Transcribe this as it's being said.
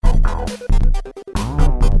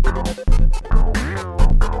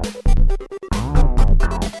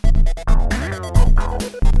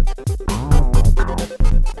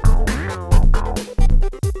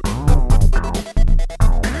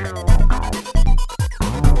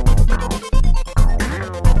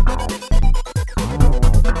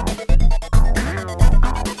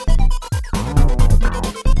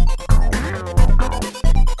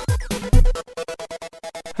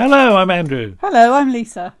Hello, I'm Andrew. Hello, I'm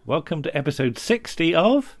Lisa. Welcome to episode 60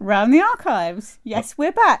 of Round the Archives. Yes,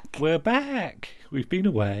 we're back. We're back. We've been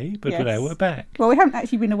away, but Yes. now we're back. Well, we haven't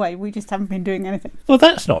actually been away. We just haven't been doing anything. Well,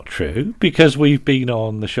 that's not true, because we've been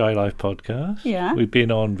on the Shy Life podcast. Yeah. We've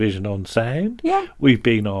been on Vision on Sound. Yeah. We've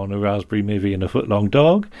been on A Raspberry Mivvy and a Footlong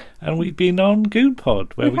Dog. And we've been on Goon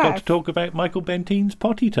Pod, where we got have. to talk about Michael Bentine's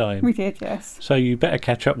potty time. We did, yes. So you better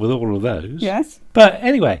catch up with all of those. Yes. But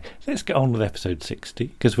anyway, let's get on with episode 60,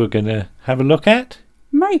 because we're going to have a look at...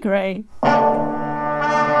 Maigret.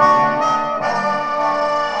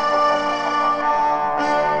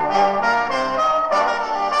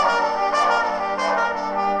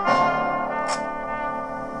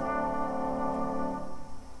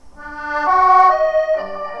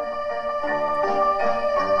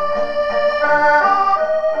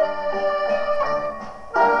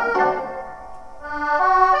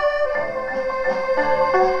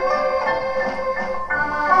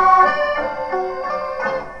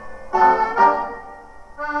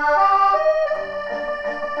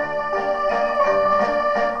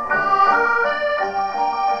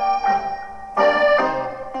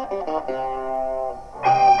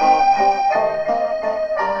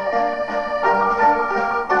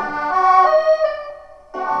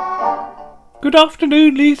 Good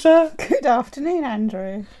afternoon, Lisa. Good afternoon,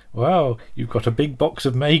 Andrew. Wow, you've got a big box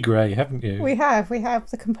of Maigret, haven't you? We have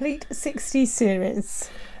the complete 60s series.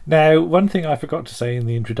 Now, one thing I forgot to say in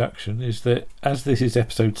the introduction is that as this is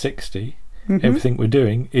episode 60, everything we're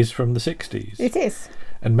doing is from the 60s. It is.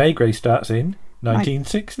 And Maigret starts in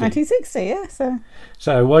 1960. 1960, yeah.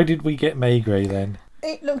 So why did we get Maigret then?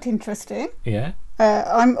 It looked interesting. Yeah.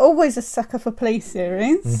 I'm always a sucker for police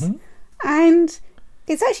series. And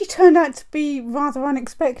it's actually turned out to be rather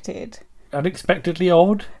unexpected. Unexpectedly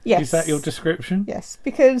odd? Yes. Is that your description? Yes,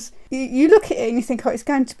 because you look at it and you think, oh, it's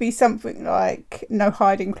going to be something like No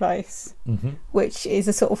Hiding Place, which is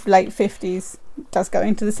a sort of late 50s, does go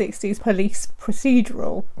into the 60s police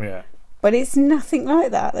procedural. Yeah. But it's nothing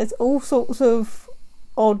like that. There's all sorts of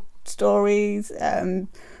odd stories,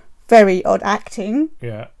 very odd acting.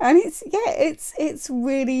 Yeah. And it's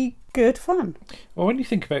really good fun. Well, when you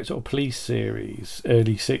think about sort of police series,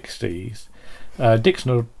 early 60s,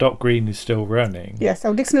 Dixon or Doc Green is still running. Yes,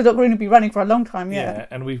 Dixon and Doc Green will be running for a long time, yeah.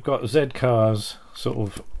 And we've got Z-Cars sort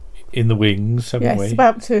of in the wings, haven't we? Yes,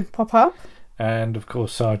 about to pop up. And, of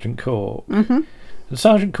course, Sergeant Cork. And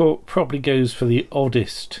Sergeant Cork probably goes for the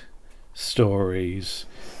oddest stories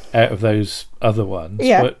out of those other ones.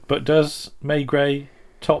 Yeah. But does Maigret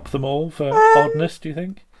top them all for oddness, do you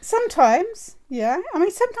think? Sometimes, yeah. I mean,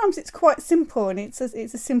 sometimes it's quite simple, and it's a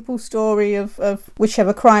simple story of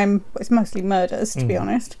whichever crime. It's mostly murders, to be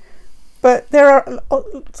honest. But there are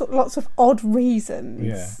lots of odd reasons.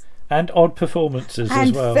 Yeah. And odd performances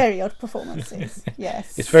as well. And very odd performances,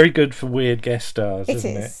 yes. It's very good for weird guest stars, It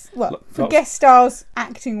isn't is. it? Well, for guest stars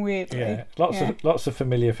acting weirdly. Yeah, lots of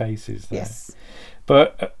familiar faces there. Yes.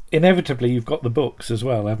 But inevitably, you've got the books as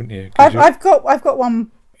well, haven't you? I've got one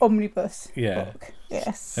omnibus book.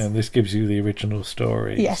 Yes. And this gives you the original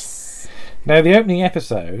stories. Yes. Now, the opening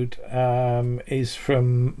episode is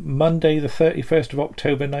from Monday, the 31st of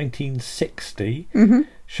October, 1960,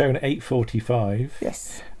 shown at 8:45.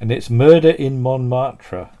 Yes. And it's Murder in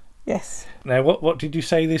Montmartre. Yes. Now, what did you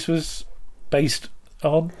say this was based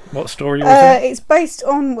on? What story was it? It's based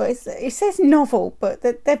on, it says novel, but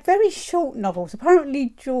they're very short novels.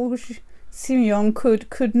 Apparently, Georges Simenon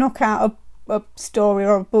could knock out a story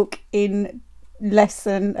or a book in less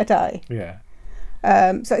than a day. Yeah.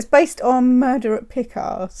 So it's based on Murder at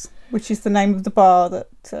Picard's, which is the name of the bar that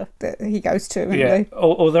he goes to and the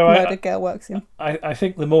although murdered girl works in. I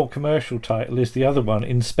think the more commercial title is the other one,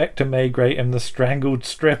 Inspector Maigret and the Strangled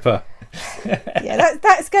Stripper. Yeah,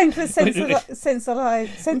 that's going for sensationalised.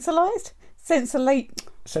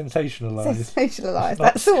 Sensationalised.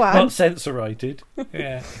 That's the one. Not censorited.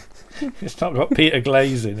 Yeah. It's not got Peter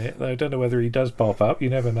Glaze in it, though. I don't know whether he does pop up. You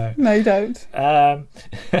never know. No, you don't.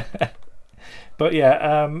 But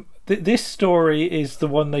yeah, this story is the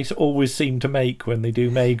one they always seem to make when they do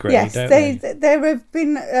Maigret, yes, don't they? There have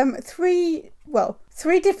been three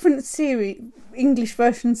different English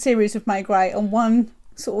version series of Maigret on one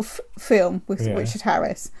sort of film with Richard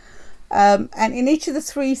Harris. And in each of the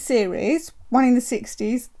 3 series, one in the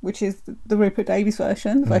 60s, which is the Rupert Davies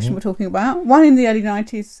version, the version we're talking about, one in the early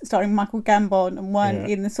 90s starring Michael Gambon, and one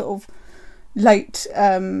in the sort of late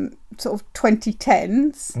sort of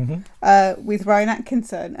 2010s with Rowan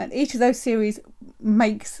Atkinson. And each of those series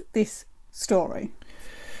makes this story.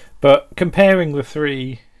 But comparing the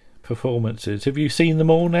 3 performances, have you seen them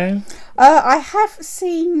all now? I have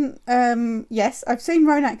seen, yes, I've seen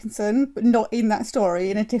Rowan Atkinson, but not in that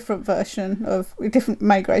story, in a different version of a different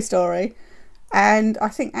Maigret story. And I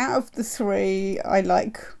think out of the 3, I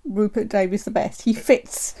like Rupert Davies the best. He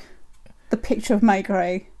fits the picture of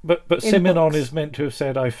Maigret. But Simenon is meant to have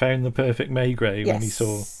said, "I found the perfect Maigret" when he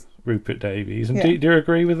saw Rupert Davies. And do you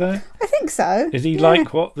agree with that? I think so. Is he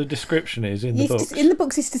like what the description is in the books? In the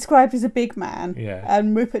books, he's described as a big man. Yeah.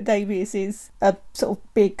 And Rupert Davies is a sort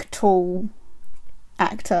of big, tall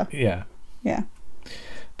actor. Yeah. Yeah.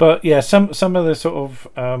 But yeah, some of the sort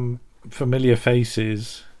of familiar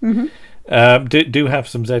faces do have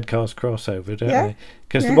some Zcast crossover, don't they?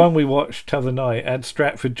 Because the one we watched t'other night had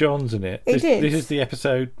Stratford Johns in it. This is the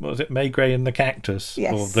episode, what was it, Maigret and the Cactus?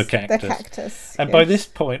 Yes, or the Cactus. The Cactus. And by this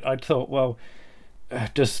point, I'd thought, well,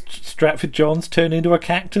 does Stratford Johns turn into a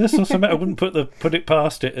cactus or something? I wouldn't put it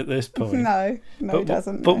past it at this point. No, it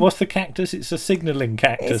doesn't. But what's the cactus? It's a signalling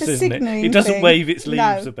cactus, isn't it? It doesn't thing. wave its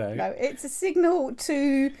leaves about. No, it's a signal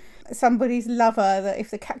to somebody's lover that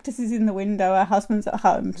if the cactus is in the window, her husband's at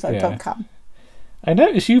home, so don't come. I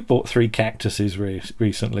noticed you bought 3 cactuses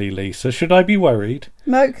recently, Lisa. Should I be worried?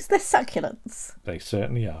 No, because they're succulents. They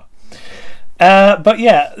certainly are. But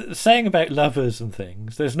yeah, saying about lovers and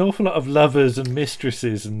things, there's an awful lot of lovers and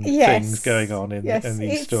mistresses and things going on in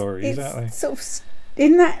these stories, aren't they? Sort of,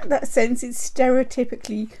 in that sense, it's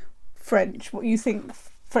stereotypically French, what you think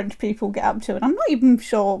French people get up to. And I'm not even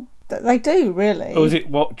sure that they do, really. Or is it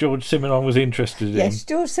what George Simenon was interested in? Yes,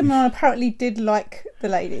 George Simenon apparently did like the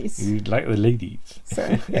ladies. You like the ladies.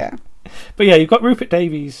 So, yeah. But yeah, you've got Rupert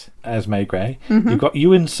Davies as Maigret. You've got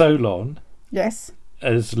Ewan Solon. Yes.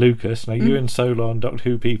 As Lucas. Now, Ewan Solon, Doctor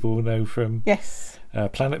Who people know from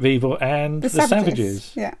Planet Vivo and The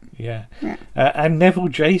Savages. Yeah. And Neville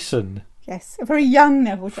Jason. Yes, a very young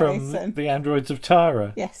Neville Jason. From The Androids of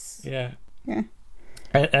Tara. Yes. Yeah. Yeah.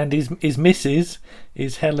 And his missus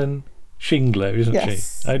is Helen Shingler, isn't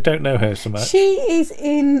she? I don't know her so much. She is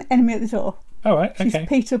in Enemy at the Door. Oh, right, okay. She's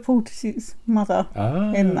Peter Portis's mother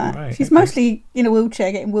in that. Right, She's mostly in a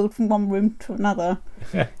wheelchair getting wheeled from one room to another.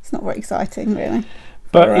 It's not very exciting, really.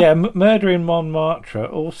 But yeah, Murder in Montmartre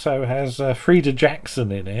also has Frida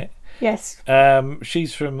Jackson in it. Yes.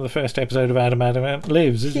 She's from the first episode of Adam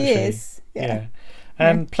Lives, isn't she? She is, yeah.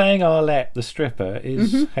 And playing Arlette, the stripper,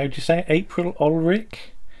 is, how do you say, April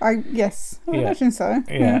Ulrich? Yes, I imagine so.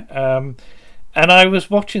 Yeah. And I was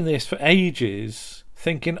watching this for ages,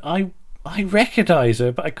 thinking, I recognise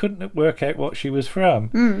her, but I couldn't work out what she was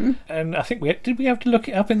from. And I think did we have to look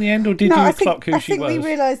it up in the end, or did you clock who she was? I think we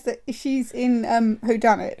realised that she's in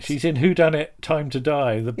Whodunit. She's in Whodunit Time to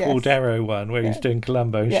Die, the Paul Darrow one, where he's doing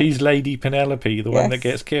Columbo. She's Lady Penelope, the one that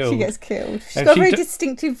gets killed. She gets killed. She's got a very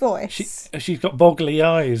distinctive voice. She's got boggly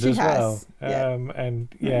eyes as well.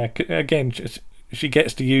 Yeah. Again, she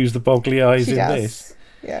gets to use the boggly eyes in this.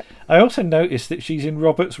 Yeah. I also noticed that she's in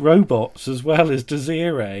Robert's Robots as well as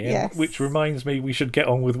Desiree, which reminds me we should get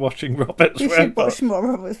on with watching Robert's Robots. We should watch more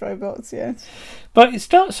Robert's Robots, yes. But it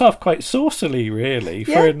starts off quite saucily, really,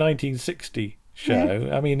 for a 1960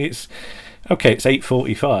 show. I mean, it's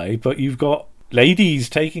 8:45, but you've got ladies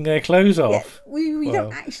taking their clothes off. We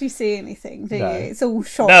don't actually see anything, do you? It's all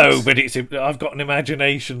shot. No, but I've got an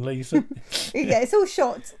imagination, Lisa. It's all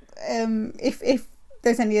shot. If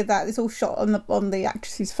there's any of that, it's all shot on the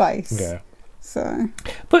actress's face. Yeah. So.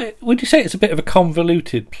 But would you say it's a bit of a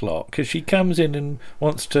convoluted plot? Because she comes in and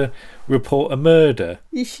wants to report a murder.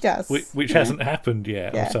 Yes, she does. Which hasn't happened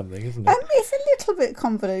yet or something, isn't it? It's a little bit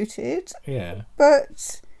convoluted. Yeah.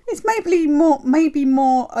 But it's maybe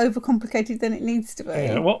more overcomplicated than it needs to be.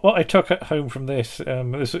 Yeah. What I took at home from this,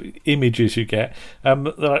 images you get,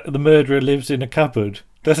 the murderer lives in a cupboard,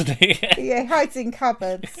 doesn't he? Yeah, he hides in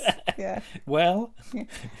cupboards. Yeah. Well. Yeah.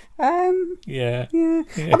 Yeah.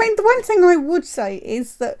 I mean, the one thing I would say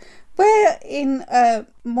is that where in a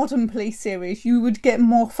modern police series you would get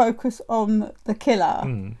more focus on the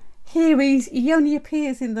killer, here he only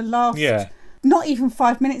appears in the last, not even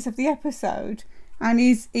 5 minutes of the episode. And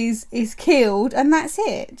is killed, and that's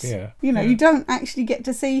it. Yeah. You don't actually get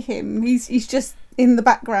to see him. He's just in the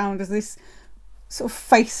background as this sort of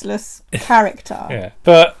faceless character. Yeah.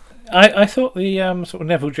 But I thought the sort of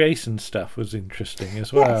Neville Jason stuff was interesting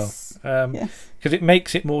as well. Yes. Because it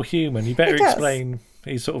makes it more human. You better explain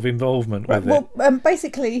sort of involvement with it. Well,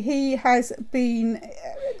 basically, he has been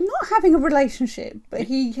not having a relationship, but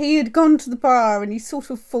he had gone to the bar and he's sort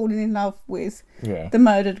of fallen in love with the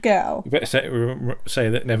murdered girl. You better say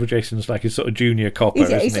that Neville Jason's like his sort of junior copper,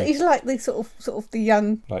 isn't he? He's like the sort of the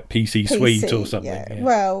young... Like PC Sweet or something. Yeah.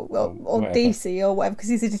 Well, or DC or whatever, because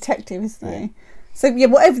he's a detective, isn't he? So, yeah,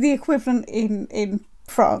 whatever the equivalent in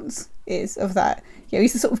France is of that. Yeah,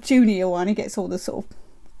 he's the sort of junior one. He gets all the sort of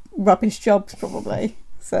rubbish jobs, probably.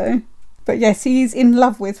 So, but yes, he's in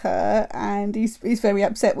love with her, and he's very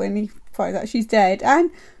upset when he finds out she's dead.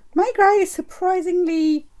 And May Gray is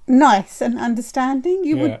surprisingly nice and understanding.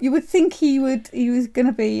 You would think he was going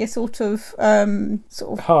to be a sort of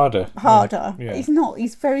harder. Yeah. But he's not.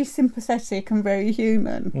 He's very sympathetic and very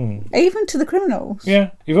human, even to the criminals.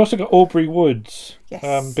 Yeah, you've also got Aubrey Woods.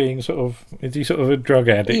 Yes. Being is he sort of a drug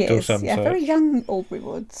addict or something? Yeah, very young Aubrey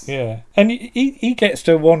Woods. Yeah, and he gets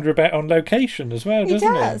to wander about on location as well, doesn't he?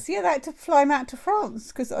 He does. Yeah, they had to fly him out to France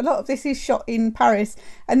because a lot of this is shot in Paris,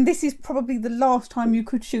 and this is probably the last time you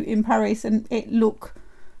could shoot in Paris and it look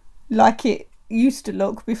like it used to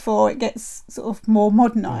look before it gets sort of more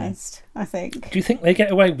modernised, I think. Do you think they get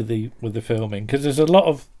away with the filming? Because there's a lot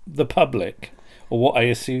of the public, or what I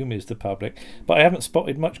assume is the public, but I haven't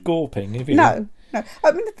spotted much gorping, have you? No.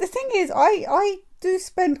 I mean, the thing is, I do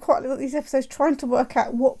spend quite a lot of these episodes trying to work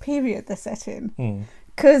out what period they're set in.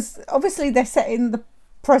 Because obviously they're set in the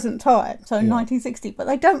present time, so 1960, but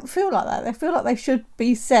they don't feel like that. They feel like they should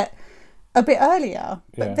be set a bit earlier.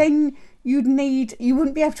 But then you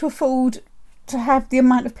wouldn't be able to afford to have the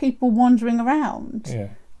amount of people wandering around. Yeah.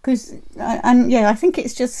 Because, I think it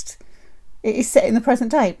is set in the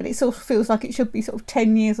present day, but it sort of feels like it should be sort of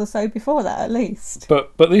 10 years or so before that at least.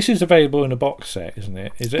 But this is available in a box set, isn't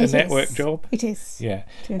it? Is it a network job? It is. Yeah.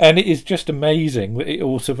 And it is just amazing that it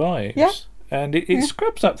all survives. Yeah. And it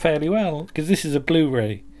scrubs up fairly well, because this is a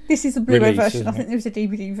Blu-ray. This is a Blu-ray version. I think there's a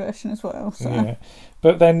DVD version as well. So. Yeah.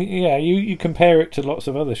 But then, you compare it to lots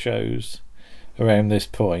of other shows around this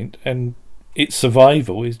point, and its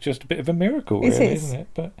survival is just a bit of a miracle, really, isn't it?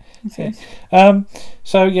 But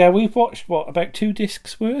we've watched about 2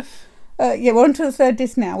 discs worth. We're on to the third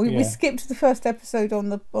disc now. We skipped the first episode on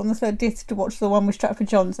the third disc to watch the one with Stratford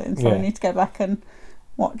John in, so we need to go back and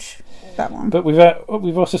watch that one. But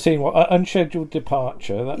we've also seen Unscheduled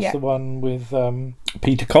Departure. That's the one with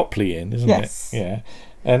Peter Copley in, isn't it? Yeah,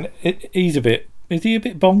 and he's a bit. Is he a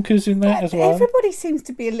bit bonkers in that as well? Everybody seems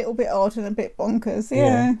to be a little bit odd and a bit bonkers.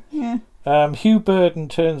 Yeah. Hugh Burden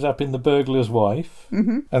turns up in The Burglar's Wife,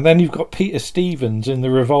 and then you've got Peter Stevens in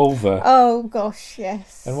The Revolver. Oh gosh,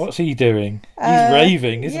 yes. And what's he doing? He's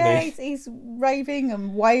raving, isn't he? Yeah, he's raving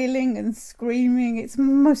and wailing and screaming. It's a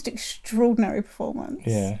most extraordinary performance.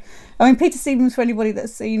 Yeah. I mean, Peter Stevens, for anybody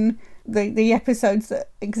that's seen the episodes that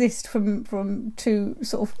exist from 2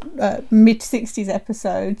 sort of mid-60s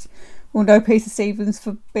episodes, will know Peter Stevens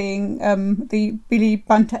for being the Billy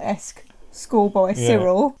Bunter-esque schoolboy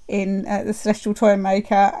Cyril in The Celestial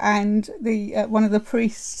Toymaker, and the one of the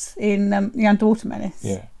priests in The Underwater Menace.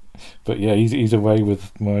 Yeah. But he's away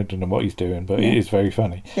with, I don't know what he's doing, but it is very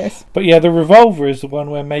funny. Yes. But The Revolver is the one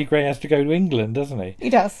where May Gray has to go to England, doesn't he? He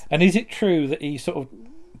does. And is it true that he sort of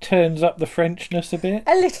turns up the Frenchness a bit?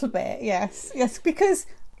 A little bit, yes, because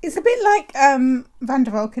it's a bit like Van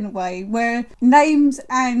der Valk in a way, where names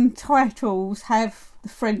and titles have the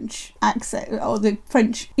French accent or the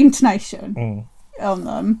French intonation on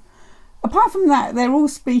them. Apart from that, they're all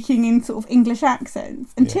speaking in sort of English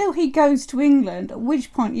accents until he goes to England, at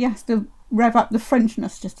which point he has to rev up the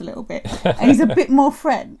Frenchness just a little bit, and he's a bit more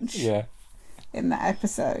French. Yeah. In that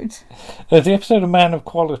episode. There's the episode of Man of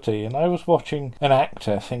Quality, and I was watching an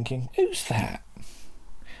actor thinking, who's that?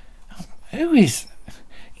 Who is...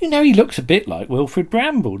 he looks a bit like Wilfrid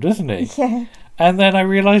Bramble, doesn't he? Yeah. And then I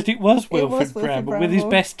realised it was Wilfrid Bramble with his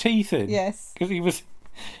best teeth in. Yes. Because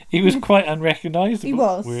he was quite unrecognisable. He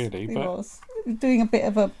was. Really. He was. Doing a bit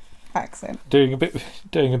of a accent. Doing a bit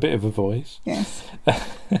of a voice. Yes.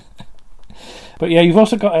 But you've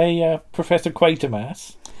also got a Professor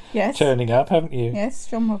Quatermass. Yes. Turning up, haven't you? Yes,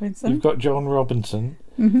 John Robinson. You've got John Robinson.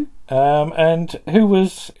 Mm-hmm. And who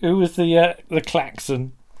was the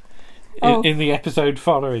klaxon in the episode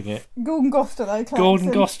following it? Gordon Gostelow.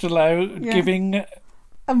 Gordon Gostelow giving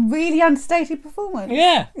a really understated performance.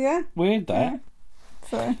 Yeah. Yeah. Weird that. Yeah.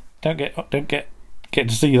 So don't get to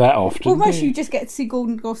see that often. Well, mostly you just get to see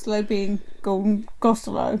Gordon Gostelow being Gordon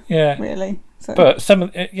Gostelow. Yeah. Really. So. But some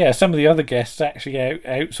of the other guests actually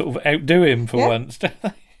outdo him for once, don't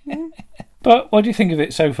they? Yeah. But what do you think of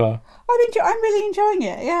it so far? I'm really enjoying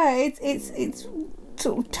it. Yeah, it's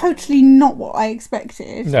sort of totally not what I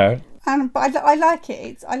expected. No. But I like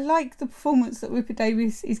it. I like the performance that Rupert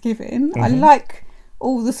Davies is giving. I like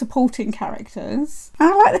all the supporting characters. And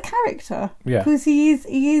I like the character. Yeah. Because he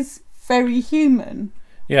is very human.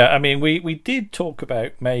 Yeah, I mean, we did talk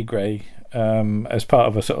about May Gray as part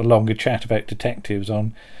of a sort of longer chat about detectives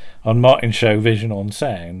on Martin's show Vision on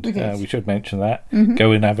Sound. We should mention that.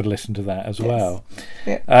 Go and have a listen to that as well.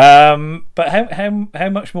 Yeah. But how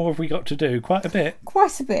much more have we got to do? Quite a bit.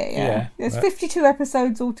 Yeah. There's 52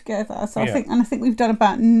 episodes altogether, so I think we've done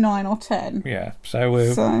about 9 or 10. Yeah. So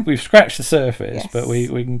we've scratched the surface, but we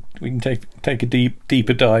can take a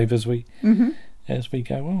deeper dive as we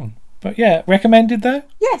go on. But yeah, recommended though?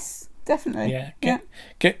 Yes, definitely. Yeah.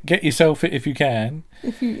 Get yourself it if you can.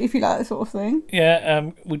 If you like that sort of thing. Yeah.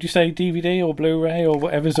 Would you say DVD or Blu-ray or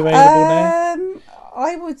whatever's available now?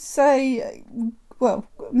 I would say, well,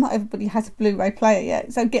 not everybody has a Blu-ray player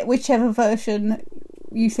yet, so get whichever version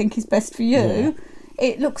you think is best for you. Yeah.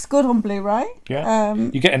 It looks good on Blu-ray. Yeah.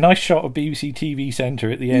 You get a nice shot of BBC TV Centre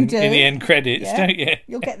at the end in the end credits, don't you?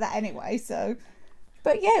 You'll get that anyway. So,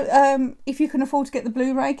 but yeah, if you can afford to get the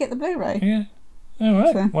Blu-ray, get the Blu-ray. Yeah. All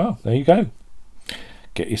right. So. Well, there you go.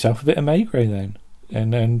 Get yourself a bit of May Gray then.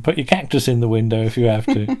 And then put your cactus in the window if you have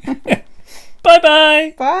to.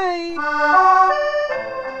 Bye-bye. Bye.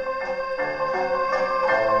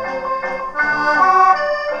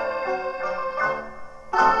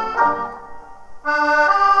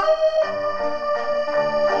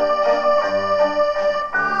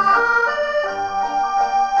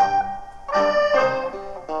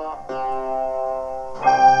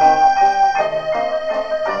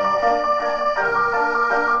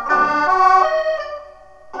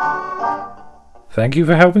 Thank you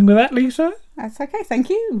for helping with that, Lisa. That's okay, thank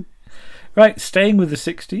you. Right, staying with the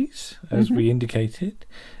 60s, as we indicated.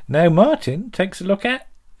 Now Martin takes a look at...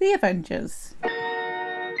 The Avengers.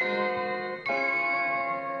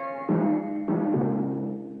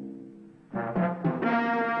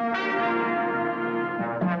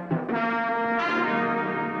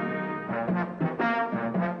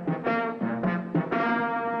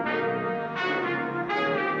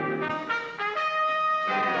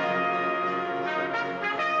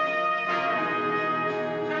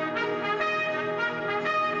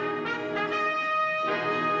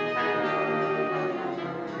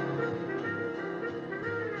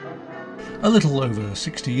 A little over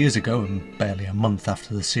 60 years ago, and barely a month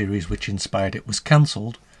after the series which inspired it was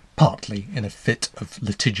cancelled, partly in a fit of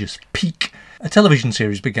litigious pique, a television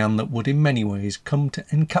series began that would in many ways come to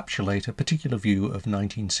encapsulate a particular view of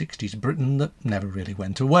 1960s Britain that never really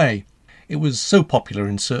went away. It was so popular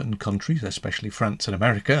in certain countries, especially France and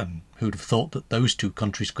America, and who'd have thought that those two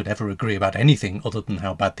countries could ever agree about anything other than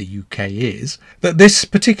how bad the UK is, that this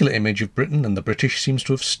particular image of Britain and the British seems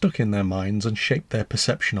to have stuck in their minds and shaped their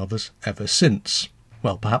perception of us ever since.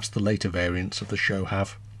 Well, perhaps the later variants of the show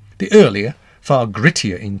have. The earlier, far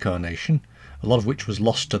grittier incarnation, a lot of which was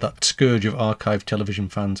lost to that scourge of archive television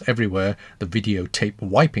fans everywhere, the videotape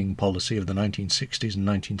wiping policy of the 1960s and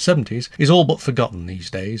 1970s, is all but forgotten these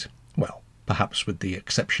days. Well, perhaps with the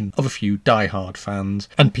exception of a few die-hard fans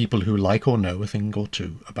and people who like or know a thing or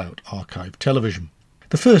two about archive television.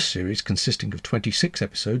 The first series, consisting of 26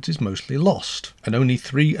 episodes, is mostly lost, and only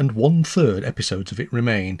 3 1/3 episodes of it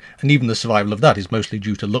remain, and even the survival of that is mostly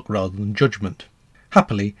due to luck rather than judgment.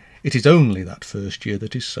 Happily, it is only that first year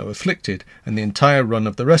that is so afflicted, and the entire run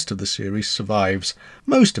of the rest of the series survives,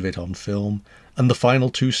 most of it on film, and the final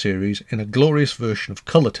 2 series in a glorious version of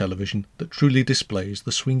colour television that truly displays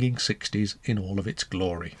the swinging 60s in all of its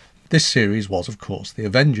glory. This series was, of course, The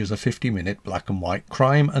Avengers, a 50-minute black and white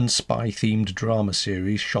crime and spy-themed drama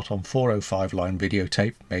series shot on 405-line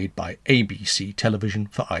videotape made by ABC Television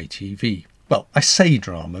for ITV. Well, I say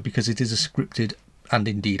drama because it is a scripted and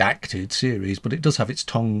indeed acted series, but it does have its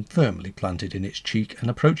tongue firmly planted in its cheek and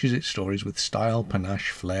approaches its stories with style,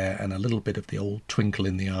 panache, flair and a little bit of the old twinkle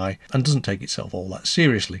in the eye, and doesn't take itself all that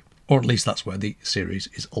seriously. Or at least that's where the series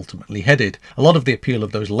is ultimately headed. A lot of the appeal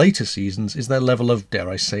of those later seasons is their level of, dare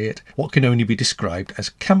I say it, what can only be described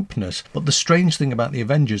as campness. But the strange thing about The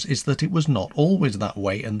Avengers is that it was not always that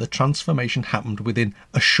way, and the transformation happened within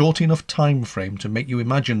a short enough time frame to make you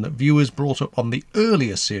imagine that viewers brought up on the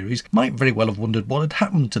earlier series might very well have wondered what had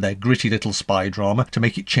happened to their gritty little spy drama to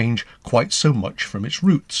make it change quite so much from its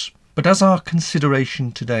roots. But as our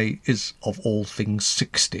consideration today is of all things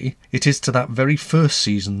 60, it is to that very first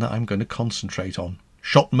season that I'm going to concentrate on.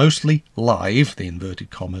 Shot mostly live, the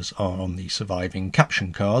inverted commas are on the surviving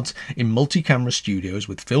caption cards, in multi-camera studios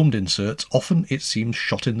with filmed inserts, often it seems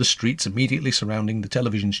shot in the streets immediately surrounding the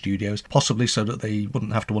television studios, possibly so that they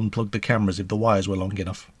wouldn't have to unplug the cameras if the wires were long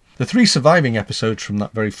enough. The 3 surviving episodes from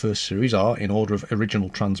that very first series are, in order of original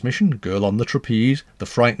transmission, Girl on the Trapeze, The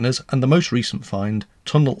Frighteners, and the most recent find,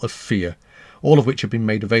 Tunnel of Fear, all of which have been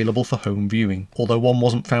made available for home viewing, although one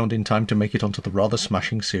wasn't found in time to make it onto the rather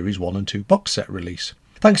smashing Series 1 and 2 box set release.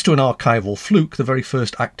 Thanks to an archival fluke, the very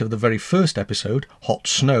first act of the very first episode, Hot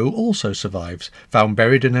Snow, also survives, found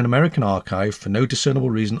buried in an American archive for no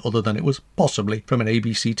discernible reason other than it was possibly from an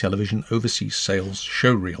ABC television overseas sales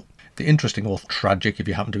showreel. The interesting or tragic, if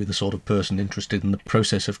you happen to be the sort of person interested in the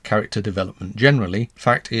process of character development generally.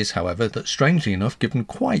 Fact is, however, that strangely enough, given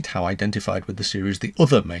quite how identified with the series the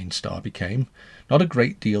other main star became, not a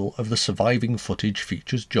great deal of the surviving footage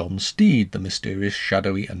features John Steed, the mysterious,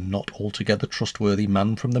 shadowy and not altogether trustworthy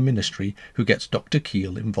man from the Ministry who gets Dr.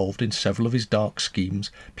 Keel involved in several of his dark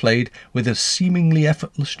schemes, played with a seemingly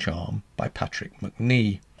effortless charm by Patrick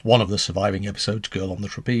Macnee. One of the surviving episodes, Girl on the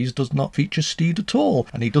Trapeze, does not feature Steed at all,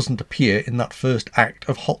 and he doesn't appear in that first act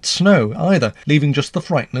of Hot Snow either, leaving just The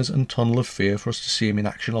Frighteners and Tunnel of Fear for us to see him in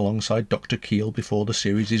action alongside Dr. Keel before the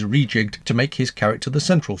series is rejigged to make his character the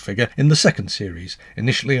central figure in the second series,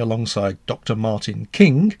 initially alongside Dr. Martin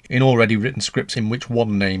King, in already written scripts in which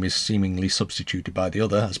one name is seemingly substituted by the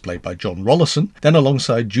other, as played by John Rollison, then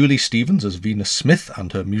alongside Julie Stevens as Venus Smith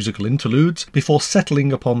and her musical interludes, before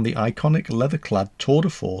settling upon the iconic leather-clad tour de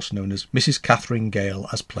force known as Mrs. Catherine Gale,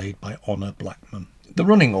 as played by Honor Blackman. The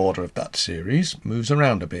running order of that series moves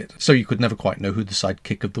around a bit, so you could never quite know who the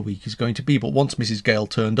sidekick of the week is going to be, but once Mrs. Gale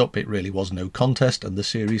turned up it really was no contest, and the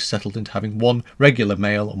series settled into having one regular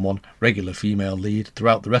male and one regular female lead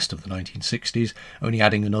throughout the rest of the 1960s, only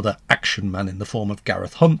adding another action man in the form of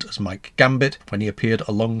Gareth Hunt as Mike Gambit when he appeared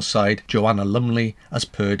alongside Joanna Lumley as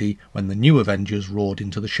Purdy when the New Avengers roared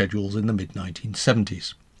into the schedules in the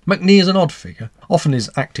mid-1970s. Macnee is an odd figure. Often his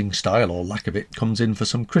acting style, or lack of it, comes in for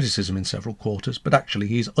some criticism in several quarters, but actually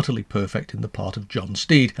he is utterly perfect in the part of John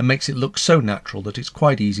Steed and makes it look so natural that it's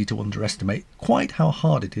quite easy to underestimate quite how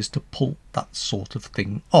hard it is to pull that sort of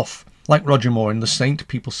thing off. Like Roger Moore in The Saint,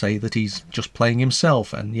 people say that he's just playing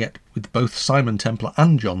himself, and yet with both Simon Templar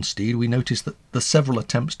and John Steed we notice that the several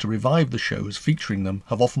attempts to revive the shows featuring them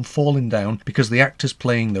have often fallen down because the actors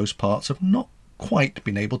playing those parts have not quite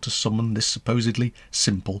been able to summon this supposedly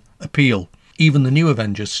simple appeal. Even the New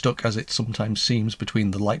Avengers, stuck as it sometimes seems between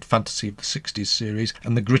the light fantasy of the 60s series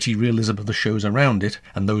and the gritty realism of the shows around it,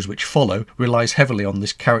 and those which follow, relies heavily on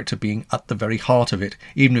this character being at the very heart of it,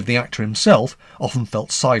 even if the actor himself often felt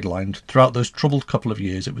sidelined throughout those troubled couple of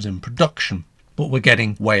years it was in production. But we're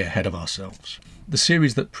getting way ahead of ourselves. The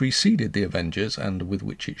series that preceded The Avengers, and with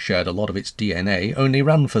which it shared a lot of its DNA, only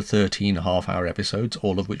ran for 13 half-hour episodes,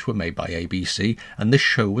 all of which were made by ABC, and this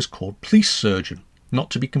show was called Police Surgeon, not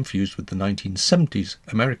to be confused with the 1970s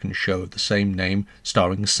American show of the same name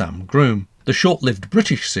starring Sam Groom. The short-lived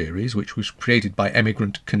British series, which was created by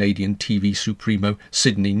emigrant Canadian TV supremo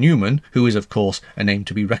Sidney Newman, who is of course a name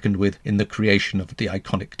to be reckoned with in the creation of the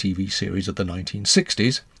iconic TV series of the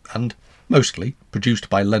 1960s, and mostly produced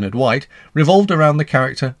by Leonard White, revolved around the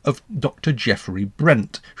character of Dr. Geoffrey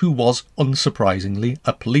Brent, who was, unsurprisingly,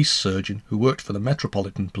 a police surgeon who worked for the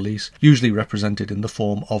Metropolitan Police, usually represented in the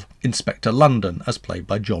form of Inspector Landon, as played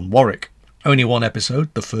by John Warwick. Only one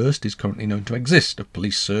episode, the first, is currently known to exist of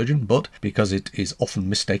Police Surgeon, but because it is often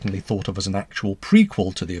mistakenly thought of as an actual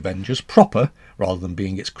prequel to The Avengers proper, rather than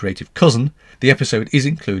being its creative cousin, the episode is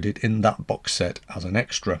included in that box set as an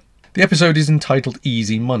extra. The episode is entitled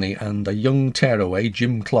Easy Money, and a young tearaway,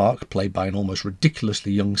 Jim Clark, played by an almost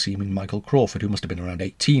ridiculously young seeming Michael Crawford, who must have been around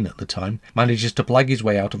 18 at the time, manages to plag his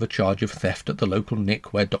way out of a charge of theft at the local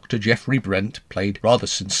Nick, where Dr. Geoffrey Brent, played rather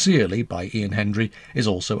sincerely by Ian Hendry, is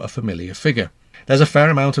also a familiar figure. There's a fair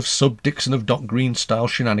amount of sub-Dixon of Doc Green style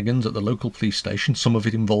shenanigans at the local police station, some of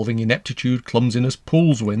it involving ineptitude, clumsiness,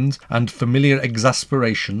 pools wins, and familiar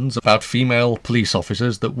exasperations about female police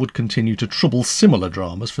officers that would continue to trouble similar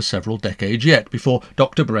dramas for several decades yet, before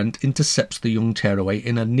Dr. Brent intercepts the young tearaway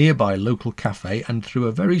in a nearby local cafe, and through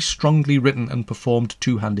a very strongly written and performed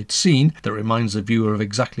two-handed scene that reminds the viewer of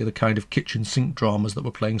exactly the kind of kitchen sink dramas that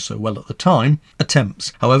were playing so well at the time,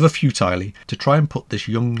 attempts, however futilely, to try and put this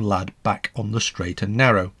young lad back on the straight and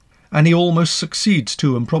narrow. And he almost succeeds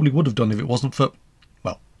too, and probably would have done if it wasn't for...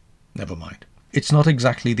 well, never mind. It's not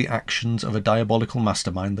exactly the actions of a diabolical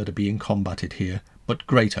mastermind that are being combated here, but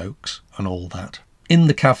Great Oaks and all that. In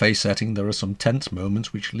the cafe setting there are some tense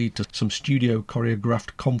moments which lead to some studio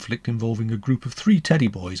choreographed conflict involving a group of 3 teddy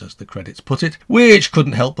boys, as the credits put it, which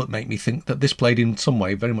couldn't help but make me think that this played in some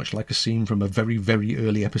way very much like a scene from a very, very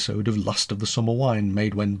early episode of Last of the Summer Wine,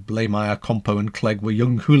 made when Blamire, Compo and Clegg were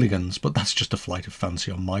young hooligans, but that's just a flight of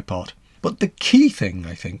fancy on my part. But the key thing,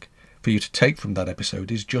 I think, for you to take from that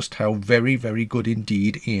episode is just how very, very good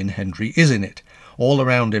indeed Ian Hendry is in it. All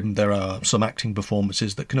around him there are some acting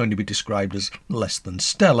performances that can only be described as less than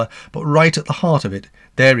stellar, but right at the heart of it,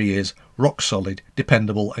 there he is, rock solid,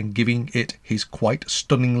 dependable, and giving it his quite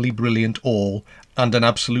stunningly brilliant all, and an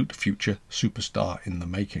absolute future superstar in the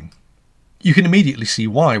making. You can immediately see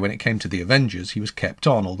why, when it came to The Avengers, he was kept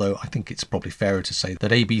on, although I think it's probably fairer to say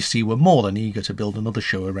that ABC were more than eager to build another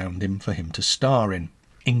show around him for him to star in.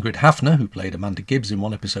 Ingrid Hafner, who played Amanda Gibbs in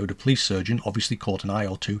one episode of Police Surgeon, obviously caught an eye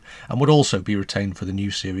or two, and would also be retained for the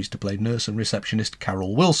new series to play nurse and receptionist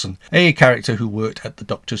Carol Wilson, a character who worked at the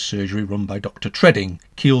doctor's surgery run by Dr. Tredding,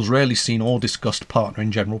 Keel's rarely seen or discussed partner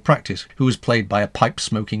in general practice, who was played by a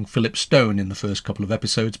pipe-smoking Philip Stone in the first couple of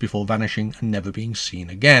episodes before vanishing and never being seen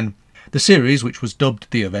again. The series, which was dubbed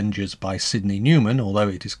The Avengers by Sidney Newman, although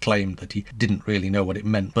it is claimed that he didn't really know what it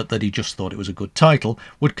meant but that he just thought it was a good title,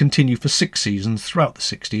 would continue for 6 seasons throughout the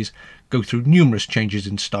 60s, go through numerous changes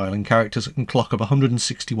in style and characters, and clock up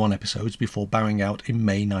 161 episodes before bowing out in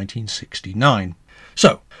May 1969.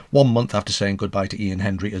 So, 1 month after saying goodbye to Ian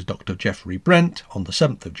Hendry as Dr. Geoffrey Brent, on the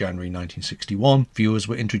 7th of January 1961, viewers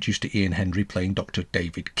were introduced to Ian Hendry playing Dr.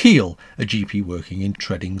 David Keel, a GP working in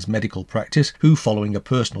Tredding's medical practice, who, following a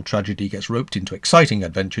personal tragedy, gets roped into exciting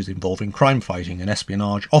adventures involving crime fighting and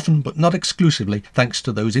espionage, often but not exclusively thanks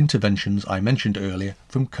to those interventions I mentioned earlier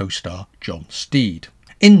from co-star John Steed.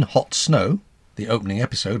 In Hot Snow, the opening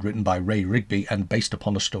episode written by Ray Rigby and based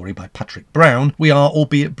upon a story by Patrick Brown, we are,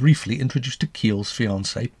 albeit briefly, introduced to Keel's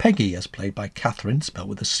fiancée Peggy, as played by Catherine, spelt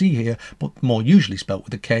with a C here, but more usually spelt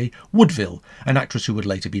with a K, Woodville, an actress who would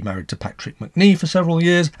later be married to Patrick Macnee for several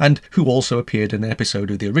years, and who also appeared in an episode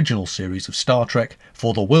of the original series of Star Trek,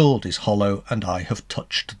 For the World is Hollow and I Have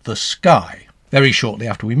Touched the Sky. Very shortly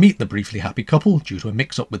after we meet the briefly happy couple, due to a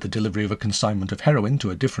mix-up with the delivery of a consignment of heroin to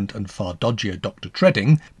a different and far dodgier Dr.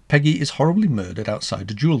 Tredding, Peggy is horribly murdered outside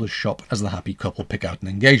a jeweller's shop as the happy couple pick out an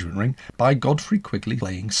engagement ring by Godfrey Quigley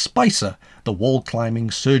playing Spicer, the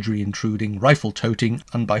wall-climbing, surgery-intruding, rifle-toting,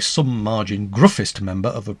 and by some margin gruffest member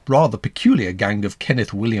of a rather peculiar gang of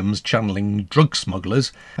Kenneth Williams channeling drug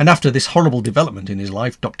smugglers, and after this horrible development in his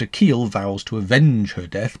life, Dr. Keel vows to avenge her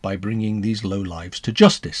death by bringing these lowlives to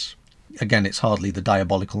justice. Again, it's hardly the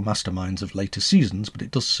diabolical masterminds of later seasons, but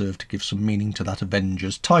it does serve to give some meaning to that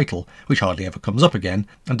Avengers title, which hardly ever comes up again,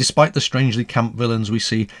 and despite the strangely camp villains we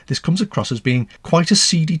see, this comes across as being quite a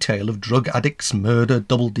seedy tale of drug addicts, murder,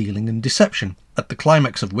 double-dealing and deception, at the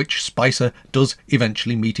climax of which Spicer does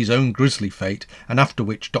eventually meet his own grisly fate, and after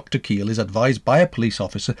which Dr. Keel is advised by a police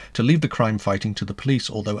officer to leave the crime fighting to the police,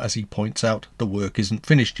 although, as he points out, the work isn't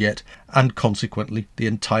finished yet, and consequently the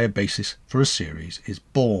entire basis for a series is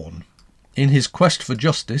born. In his quest for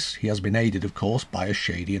justice, he has been aided, of course, by a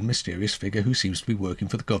shady and mysterious figure who seems to be working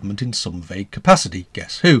for the government in some vague capacity,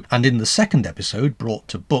 guess who? And in the second episode, brought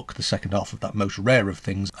to book, the second half of that most rare of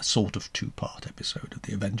things, a sort of two-part episode of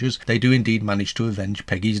The Avengers, they do indeed manage to avenge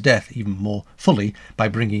Peggy's death even more fully by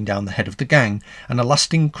bringing down the head of the gang, and a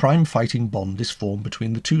lasting crime-fighting bond is formed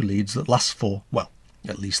between the two leads that lasts for, well,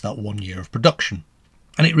 at least that 1 year of production.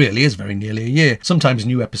 And it really is very nearly a year. Sometimes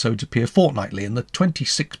new episodes appear fortnightly, and the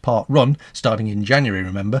 26-part run, starting in January,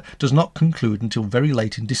 remember, does not conclude until very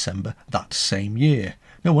late in December that same year.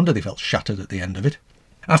 No wonder they felt shattered at the end of it.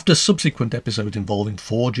 After subsequent episodes involving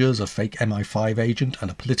forgers, a fake MI5 agent,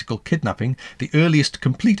 and a political kidnapping, the earliest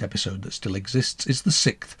complete episode that still exists is the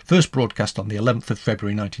 6th, first broadcast on the 11th of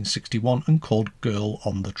February 1961 and called Girl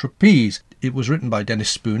on the Trapeze. It was written by Dennis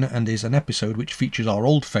Spooner and is an episode which features our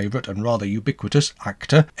old favourite and rather ubiquitous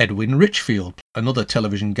actor Edwin Richfield, another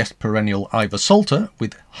television guest perennial Ivor Salter,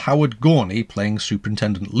 with Howard Gorney playing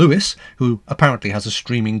Superintendent Lewis, who apparently has a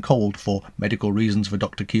streaming cold for medical reasons for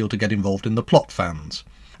Dr. Keel to get involved in the plot fans,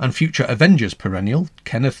 and future Avengers perennial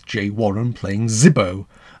Kenneth J. Warren playing Zibbo,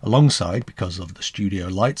 alongside, because of the studio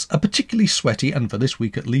lights, a particularly sweaty and, for this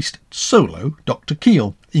week at least, solo Dr.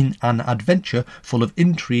 Keel, in an adventure full of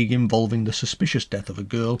intrigue involving the suspicious death of a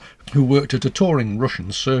girl who worked at a touring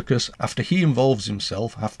Russian circus after he involves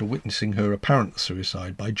himself after witnessing her apparent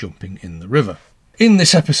suicide by jumping in the river. In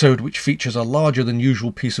this episode, which features a larger than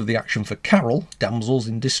usual piece of the action for Carol, damsels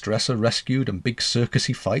in distress are rescued and big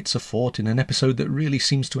circusy fights are fought in an episode that really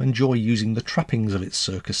seems to enjoy using the trappings of its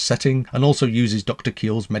circus setting, and also uses Dr.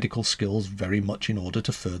 Keel's medical skills very much in order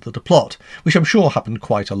to further the plot, which I'm sure happened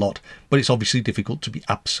quite a lot, but it's obviously difficult to be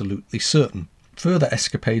absolutely certain. Further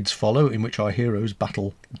escapades follow, in which our heroes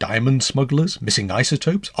battle diamond smugglers, missing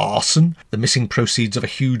isotopes, arson, the missing proceeds of a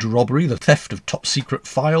huge robbery, the theft of top-secret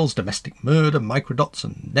files, domestic murder, microdots,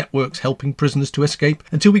 and networks helping prisoners to escape,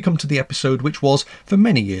 until we come to the episode which was, for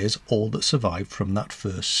many years, all that survived from that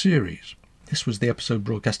first series. This was the episode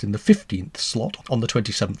broadcast in the 15th slot on the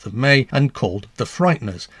 27th of May and called The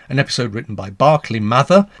Frighteners, an episode written by Barclay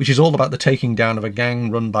Mather, which is all about the taking down of a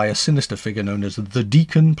gang run by a sinister figure known as the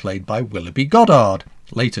Deacon, played by Willoughby Goddard,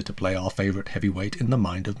 later to play our favourite heavyweight in the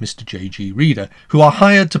mind of Mr. J.G. Reader, who are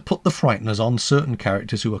hired to put the Frighteners on certain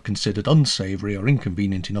characters who are considered unsavoury or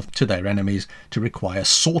inconvenient enough to their enemies to require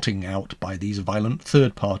sorting out by these violent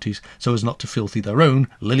third parties so as not to filthy their own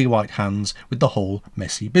lily-white hands with the whole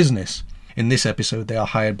messy business. In this episode they are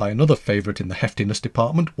hired by another favourite in the heftiness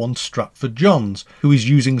department, one Stratford Johns, who is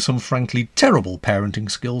using some frankly terrible parenting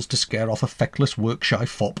skills to scare off a feckless work-shy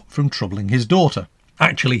fop from troubling his daughter.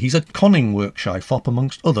 Actually, he's a conning work-shy fop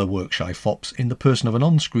amongst other work-shy fops in the person of an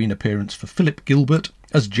on-screen appearance for Philip Gilbert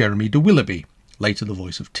as Jeremy de Willoughby, later the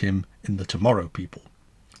voice of Tim in The Tomorrow People.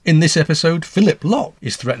 In this episode, Philip Locke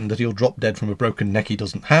is threatened that he'll drop dead from a broken neck he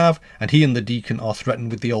doesn't have, and he and the Deacon are threatened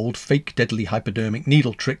with the old fake deadly hypodermic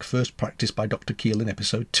needle trick first practiced by Dr. Keel in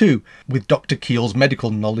episode 2, with Dr. Keel's medical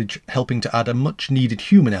knowledge helping to add a much-needed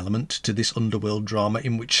human element to this underworld drama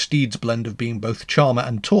in which Steed's blend of being both charmer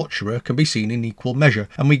and torturer can be seen in equal measure,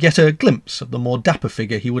 and we get a glimpse of the more dapper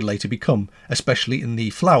figure he would later become, especially in the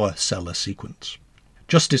flower seller sequence.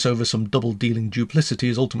 Justice over some double-dealing duplicity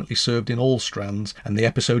is ultimately served in all strands, and the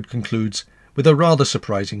episode concludes with a rather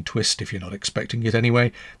surprising twist, if you're not expecting it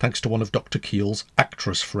anyway, thanks to one of Dr. Keel's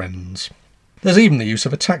actress friends. There's even the use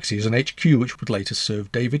of a taxi as an HQ, which would later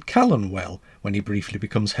serve David Callan well when he briefly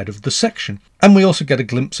becomes head of the section. And we also get a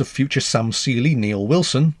glimpse of future Sam Seeley, Neil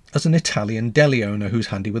Wilson, as an Italian deli owner who's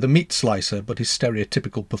handy with a meat slicer, but his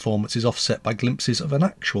stereotypical performance is offset by glimpses of an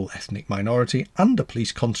actual ethnic minority and a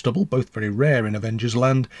police constable, both very rare in Avengers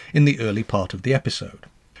land, in the early part of the episode.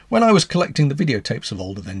 When I was collecting the videotapes of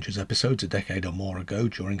old Avengers episodes a decade or more ago,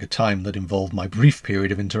 during a time that involved my brief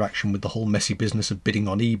period of interaction with the whole messy business of bidding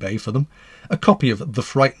on eBay for them, a copy of The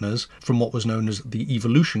Frighteners from what was known as the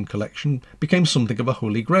Evolution Collection became something of a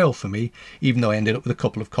holy grail for me, even though I ended up with a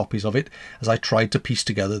couple of copies of it as I tried to piece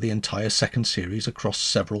together the entire second series across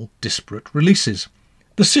several disparate releases.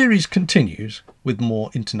 The series continues, with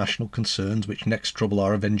more international concerns which next trouble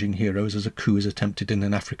our avenging heroes as a coup is attempted in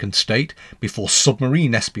an African state, before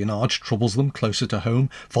submarine espionage troubles them closer to home,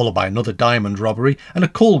 followed by another diamond robbery, and a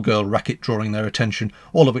call girl racket drawing their attention,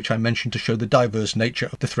 all of which I mentioned to show the diverse nature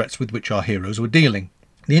of the threats with which our heroes were dealing.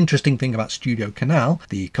 The interesting thing about Studio Canal,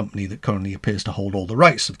 the company that currently appears to hold all the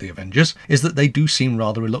rights of the Avengers, is that they do seem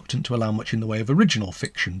rather reluctant to allow much in the way of original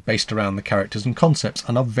fiction based around the characters and concepts,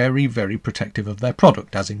 and are very, very protective of their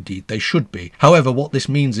product, as indeed they should be. However, what this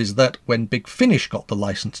means is that when Big Finish got the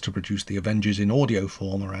license to produce the Avengers in audio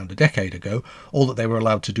form around a decade ago, all that they were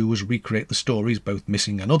allowed to do was recreate the stories, both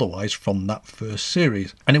missing and otherwise, from that first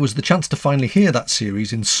series. And it was the chance to finally hear that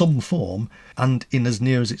series in some form, and in as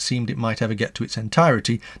near as it seemed it might ever get to its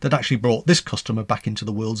entirety, that actually brought this customer back into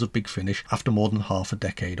the worlds of Big Finish after more than half a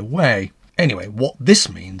decade away. Anyway, what this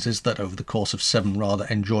means is that over the course of 7 rather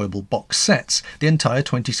enjoyable box sets, the entire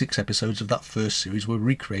 26 episodes of that first series were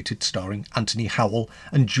recreated starring Anthony Howell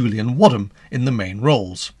and Julian Wadham in the main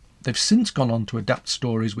roles. They've since gone on to adapt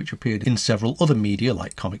stories which appeared in several other media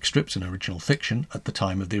like comic strips and original fiction at the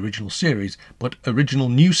time of the original series, but original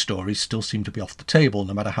new stories still seem to be off the table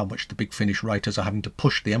no matter how much the Big Finish writers are having to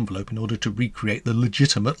push the envelope in order to recreate the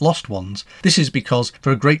legitimate lost ones. This is because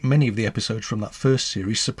for a great many of the episodes from that first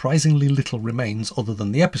series, surprisingly little remains other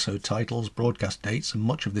than the episode titles, broadcast dates, and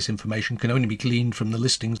much of this information can only be gleaned from the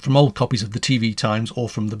listings from old copies of the TV Times or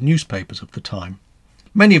from the newspapers of the time.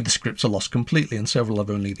 Many of the scripts are lost completely, and several have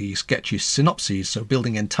only the sketchiest synopses, so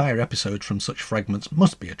building entire episodes from such fragments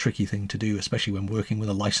must be a tricky thing to do, especially when working with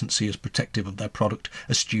a licensee as protective of their product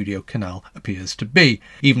as Studio Canal appears to be.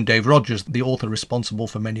 Even Dave Rogers, the author responsible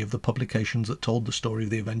for many of the publications that told the story of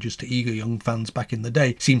the Avengers to eager young fans back in the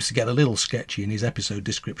day, seems to get a little sketchy in his episode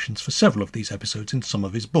descriptions for several of these episodes in some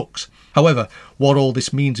of his books. However, what all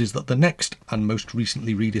this means is that the next, and most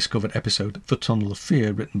recently rediscovered episode, The Tunnel of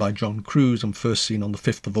Fear, written by John Cruise and first seen on the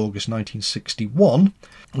 5th of August 1961,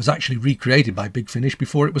 was actually recreated by Big Finish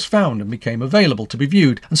before it was found and became available to be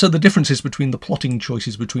viewed, and so the differences between the plotting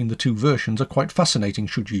choices between the two versions are quite fascinating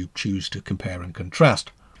should you choose to compare and contrast.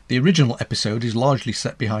 The original episode is largely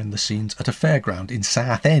set behind the scenes at a fairground in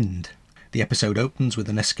Southend. The episode opens with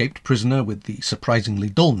an escaped prisoner with the surprisingly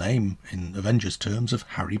dull name, in Avengers terms, of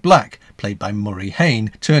Harry Black, played by Murray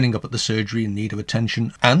Hayne, turning up at the surgery in need of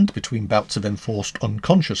attention, and, between bouts of enforced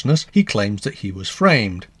unconsciousness, he claims that he was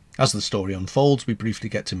framed. As the story unfolds, we briefly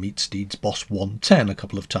get to meet Steed's boss 110 a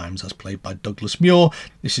couple of times, as played by Douglas Muir.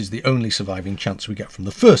 This is the only surviving chance we get from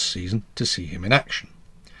the first season to see him in action.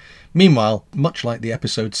 Meanwhile, much like the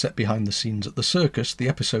episode set behind the scenes at the circus, the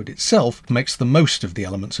episode itself makes the most of the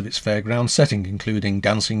elements of its fairground setting, including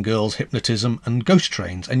dancing girls, hypnotism and ghost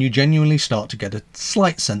trains, and you genuinely start to get a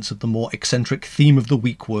slight sense of the more eccentric theme of the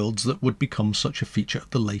weak worlds that would become such a feature of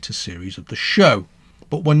the later series of the show.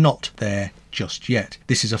 But we're not there just yet.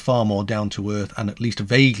 This is a far more down-to-earth and at least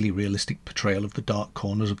vaguely realistic portrayal of the dark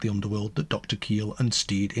corners of the underworld that Dr. Keel and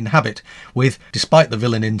Steed inhabit, with, despite the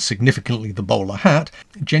villain in significantly the bowler hat,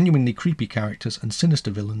 genuinely creepy characters and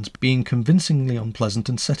sinister villains being convincingly unpleasant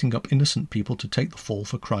and setting up innocent people to take the fall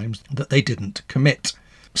for crimes that they didn't commit.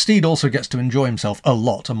 Steed also gets to enjoy himself a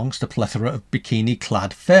lot amongst a plethora of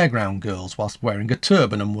bikini-clad fairground girls whilst wearing a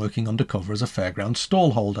turban and working undercover as a fairground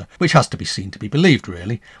stallholder, which has to be seen to be believed,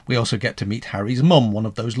 really. We also get to meet Harry's mum, one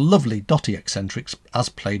of those lovely dotty eccentrics, as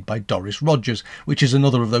played by Doris Rogers, which is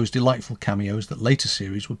another of those delightful cameos that later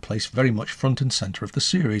series would place very much front and centre of the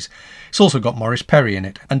series. It's also got Maurice Perry in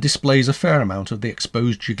it, and displays a fair amount of the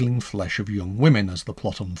exposed jiggling flesh of young women as the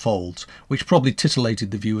plot unfolds, which probably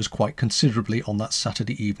titillated the viewers quite considerably on that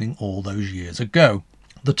Saturday evening all those years ago.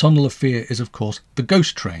 The Tunnel of Fear is, of course, the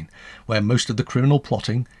ghost train, where most of the criminal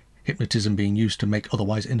plotting, hypnotism being used to make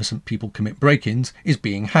otherwise innocent people commit break-ins, is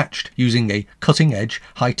being hatched, using a cutting-edge,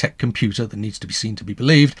 high-tech computer that needs to be seen to be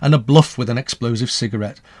believed, and a bluff with an explosive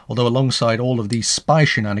cigarette, although alongside all of these spy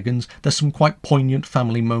shenanigans, there's some quite poignant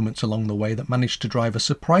family moments along the way that manage to drive a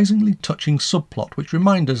surprisingly touching subplot which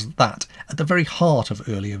remind us that, at the very heart of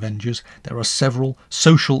early Avengers, there are several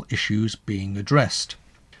social issues being addressed.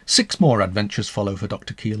 6 more adventures follow for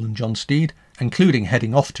Dr. Keel and John Steed, including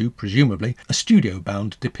heading off to, presumably, a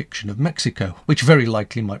studio-bound depiction of Mexico, which very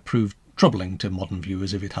likely might prove troubling to modern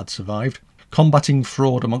viewers if it had survived. Combating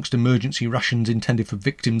fraud amongst emergency rations intended for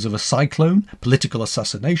victims of a cyclone, political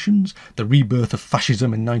assassinations, the rebirth of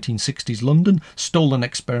fascism in 1960s London, stolen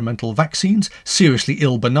experimental vaccines, seriously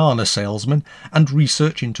ill banana salesmen, and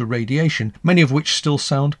research into radiation, many of which still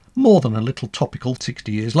sound more than a little topical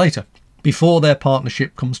 60 years later. Before their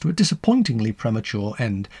partnership comes to a disappointingly premature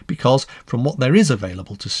end, because, from what there is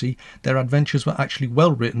available to see, their adventures were actually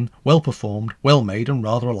well written, well performed, well made, and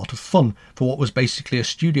rather a lot of fun for what was basically a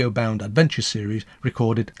studio-bound adventure series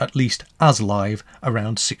recorded at least as live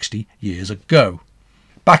around 60 years ago.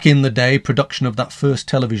 Back in the day, production of that first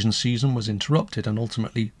television season was interrupted and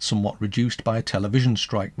ultimately somewhat reduced by a television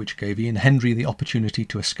strike, which gave Ian Hendry the opportunity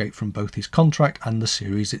to escape from both his contract and the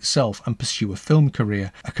series itself and pursue a film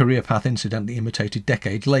career, a career path incidentally imitated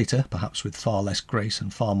decades later, perhaps with far less grace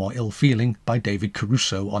and far more ill-feeling, by David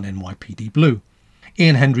Caruso on NYPD Blue.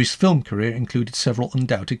 Ian Hendry's film career included several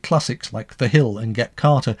undoubted classics like The Hill and Get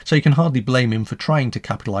Carter, so you can hardly blame him for trying to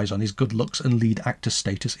capitalise on his good looks and lead actor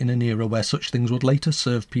status in an era where such things would later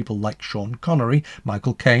serve people like Sean Connery,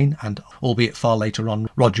 Michael Caine and, albeit far later on,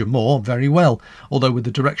 Roger Moore very well, although with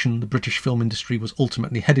the direction the British film industry was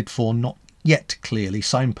ultimately headed for not yet clearly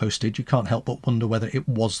signposted, you can't help but wonder whether it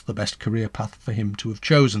was the best career path for him to have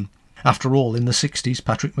chosen. After all, in the 60s,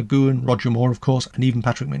 Patrick McGoohan, Roger Moore of course, and even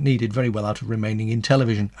Patrick Macnee did very well out of remaining in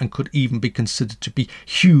television and could even be considered to be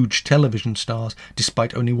huge television stars,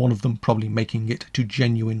 despite only one of them probably making it to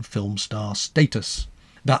genuine film star status.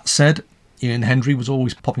 That said, Ian Hendry was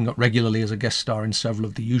always popping up regularly as a guest star in several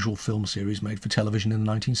of the usual film series made for television in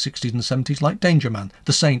the 1960s and 70s like Danger Man,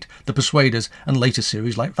 The Saint, The Persuaders and later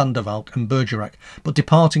series like Van der Valk and Bergerac, but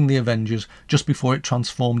departing the Avengers just before it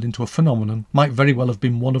transformed into a phenomenon might very well have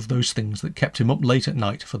been one of those things that kept him up late at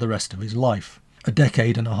night for the rest of his life. A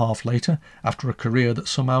decade and a half later, after a career that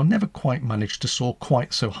somehow never quite managed to soar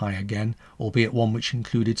quite so high again, albeit one which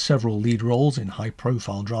included several lead roles in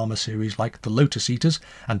high-profile drama series like The Lotus Eaters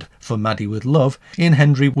and For Maddie with Love, Ian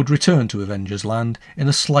Hendry would return to Avengers Land in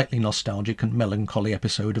a slightly nostalgic and melancholy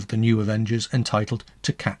episode of The New Avengers entitled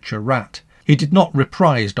To Catch a Rat. He did not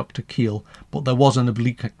reprise Dr. Keel, but there was an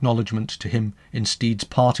oblique acknowledgement to him in Steed's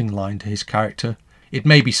parting line to his character, "It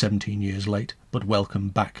may be 17 years late, but welcome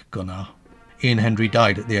back, Gunnar." Ian Hendry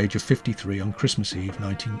died at the age of 53 on Christmas Eve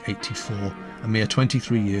 1984, a mere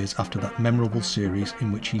 23 years after that memorable series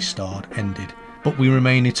in which he starred ended. But we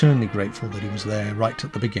remain eternally grateful that he was there right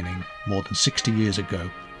at the beginning, more than 60 years ago,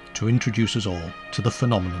 to introduce us all to the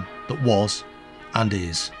phenomenon that was, and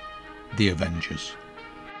is, the Avengers.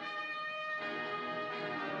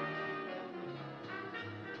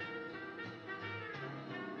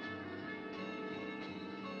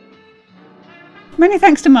 Many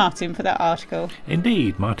thanks to Martin for that article.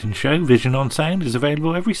 Indeed, Martin's show, Vision on Sound, is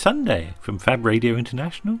available every Sunday from Fab Radio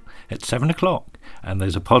International at 7 o'clock, and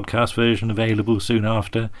there's a podcast version available soon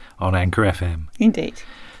after on Anchor FM. Indeed.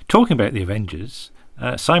 Talking about the Avengers,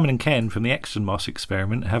 Simon and Ken from the Exton Moss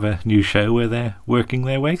Experiment have a new show where they're working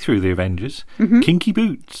their way through the Avengers, Kinky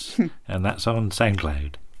Boots, and that's on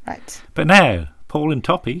SoundCloud. Right. But now, Paul and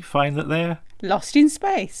Toppy find that they're lost in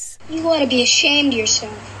space. You ought to be ashamed of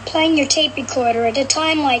yourself, playing your tape recorder at a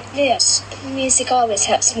time like this. Music always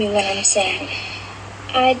helps me when I'm sad.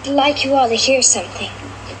 I'd like you all to hear something.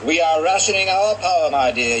 We are rationing our power,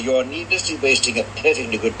 my dear. You're needlessly wasting a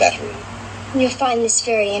perfectly good battery. You'll find this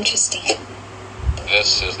very interesting.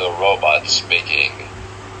 This is the robot speaking.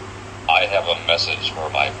 I have a message for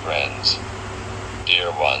my friends.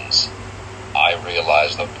 Dear ones, I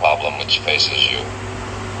realize the problem which faces you.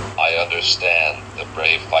 I understand the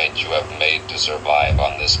brave fight you have made to survive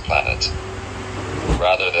on this planet.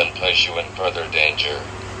 Rather than place you in further danger,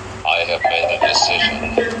 I have made a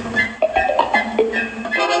decision.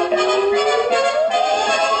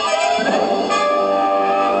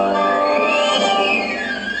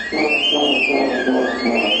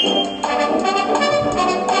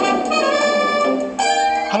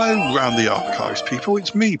 Hello, Round the Archives people.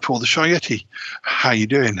 It's me, Paul the Shy Yeti. How you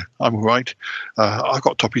doing? I'm all right. I've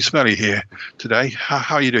got Toppy Smelly here today.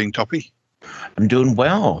 How are you doing, Toppy? I'm doing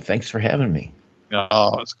well. Thanks for having me.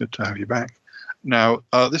 It's good to have you back. Now,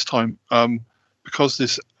 this time, because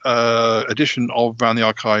this edition of Round the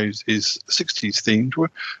Archives is 60s themed,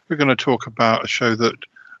 we're going to talk about a show that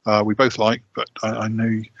we both like, but I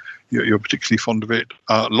know you're particularly fond of it,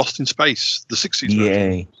 Lost in Space, the 60s version.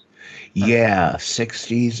 Yay. Yeah,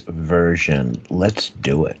 60s version. Let's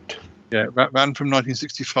do it. Yeah, it ran from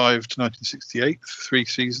 1965 to 1968, 3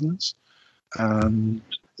 seasons. And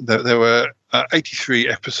there were 83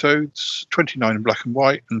 episodes, 29 in black and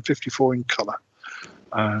white and 54 in colour.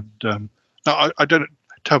 And now, I don't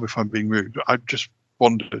tell me if I'm being rude, but I just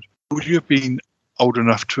wondered, would you have been old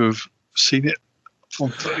enough to have seen it?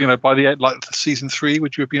 By the end, like season 3,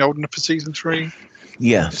 would you have been old enough for season 3?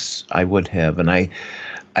 Yes, I would have. And I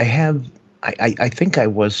think I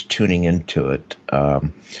was tuning into it.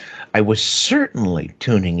 I was certainly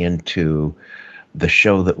tuning into the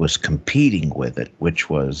show that was competing with it, which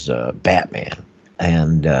was Batman.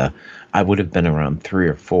 And I would have been around 3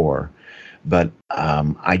 or 4. But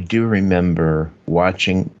I do remember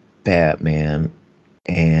watching Batman,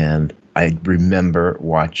 and I remember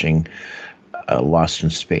watching Lost in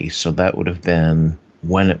Space. So that would have been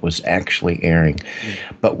when it was actually airing.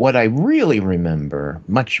 But what I really remember,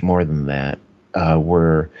 much more than that,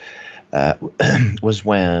 was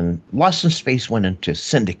when Lost in Space went into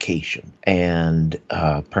syndication, and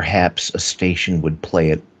perhaps a station would play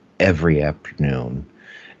it every afternoon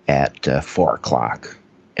at 4 o'clock.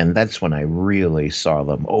 And that's when I really saw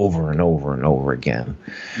them over and over and over again.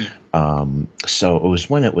 So it was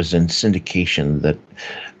when it was in syndication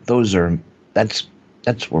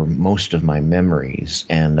that's where most of my memories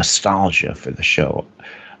and nostalgia for the show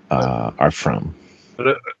are from.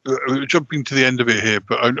 But jumping to the end of it here,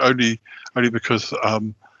 but only because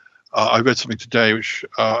I read something today which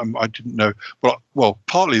I didn't know. Well,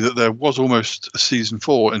 partly that there was almost a season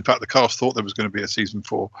 4. In fact, the cast thought there was going to be a season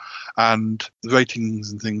 4, and the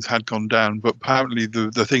ratings and things had gone down. But apparently,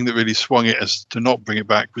 the thing that really swung it as to not bring it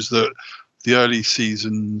back was that the early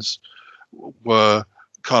seasons were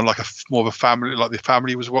kind of like more of a family, like the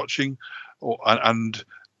family was watching, and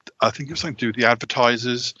I think it was something to do with the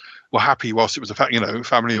advertisers were happy whilst it was a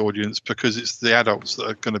family audience, because it's the adults that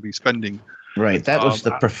are going to be spending. Right, that was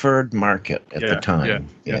the preferred market at the time.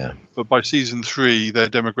 Yeah. But by season 3, their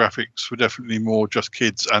demographics were definitely more just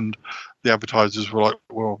kids, and the advertisers were like,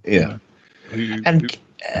 well, yeah.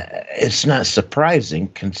 It's not surprising,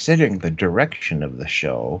 considering the direction of the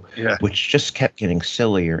show, which just kept getting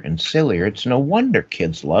sillier and sillier. It's no wonder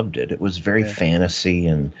kids loved it. It was very fantasy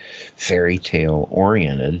and fairy tale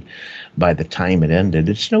oriented by the time it ended.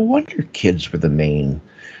 It's no wonder kids were the main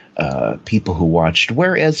people who watched.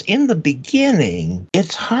 Whereas in the beginning,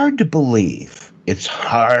 it's hard to believe. It's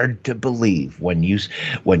hard to believe when you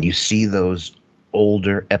see those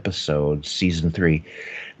older episodes, season 3,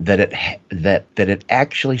 that it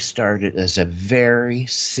actually started as a very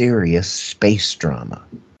serious space drama.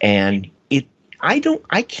 And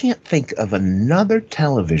I can't think of another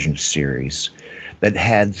television series that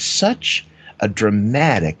had such a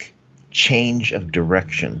dramatic change of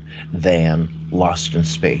direction than Lost in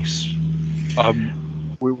Space. I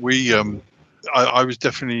was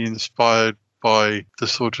definitely inspired by the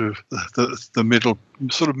sort of the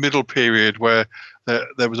middle period where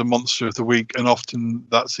there was a monster of the week, and often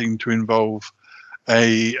that seemed to involve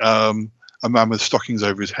a man with stockings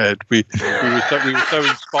over his head. We were so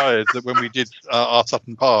inspired that when we did our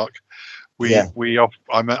Sutton Park, I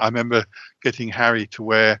remember getting Harry to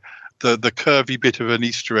wear the curvy bit of an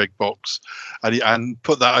Easter egg box, and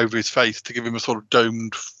put that over his face to give him a sort of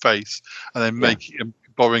domed face, and then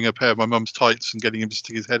borrowing a pair of my mum's tights and getting him to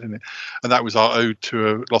stick his head in it, and that was our ode to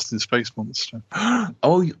a Lost in Space monster.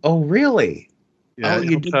 Oh, really? Yeah,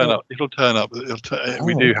 it'll turn up.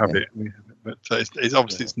 We do have it. But it's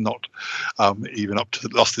obviously it's not even up to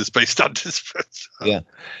the Lost in Space standards. Yeah.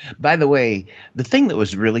 By the way, the thing that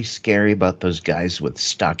was really scary about those guys with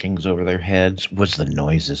stockings over their heads was the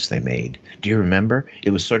noises they made. Do you remember? It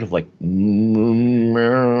was sort of like,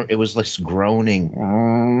 it was this groaning.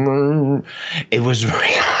 It was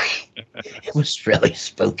really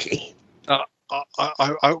spooky.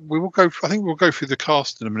 We will go. I think we'll go through the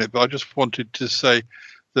cast in a minute, but I just wanted to say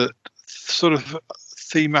that sort of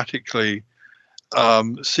thematically,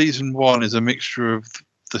 season 1 is a mixture of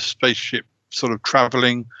the spaceship sort of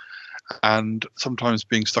traveling and sometimes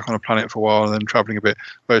being stuck on a planet for a while and then traveling a bit.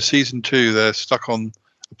 Whereas season 2, they're stuck on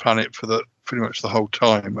the planet for pretty much the whole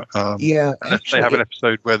time. Unless they have an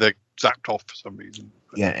episode where they're zapped off for some reason.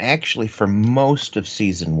 Yeah, actually, for most of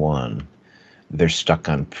season 1, they're stuck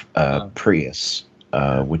on Prius,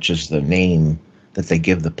 which is the name that they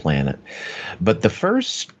give the planet. But the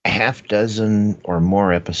first half dozen or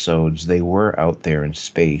more episodes, they were out there in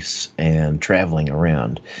space and traveling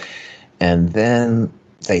around. And then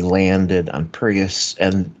they landed on Prius,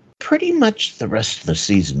 and pretty much the rest of the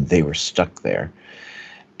season, they were stuck there.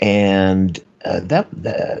 And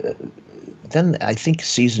then I think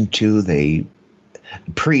season 2,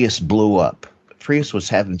 Prius blew up. Prius was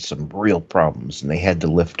having some real problems, and they had to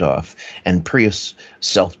lift off, and Prius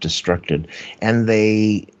self-destructed, and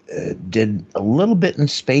they did a little bit in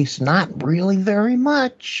space, not really very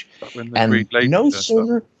much. And no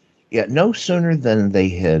sooner than they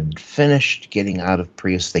had finished getting out of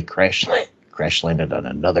Prius, they crash landed on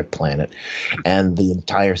another planet, and the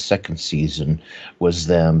entire second season was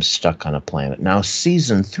them stuck on a planet. Now,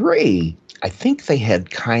 season 3, I think they had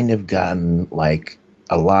kind of gotten like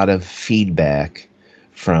a lot of feedback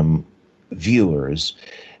from viewers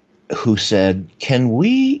who said, can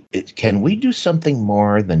we do something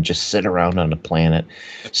more than just sit around on a planet?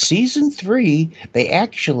 Season 3, they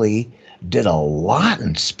actually did a lot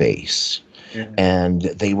in space. Yeah. And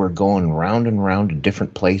they were going round and round to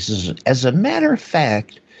different places. As a matter of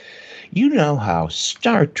fact, you know how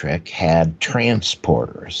Star Trek had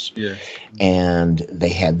transporters. Yeah. And they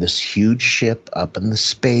had this huge ship up in the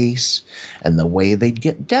space, and the way they'd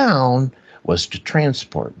get down was to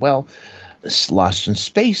transport. Well, Lost in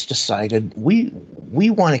Space decided we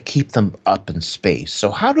want to keep them up in space. So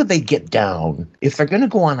how do they get down? If they're going to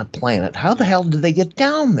go on a planet, how the hell do they get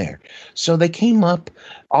down there? So they came up,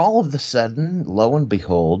 all of a sudden, lo and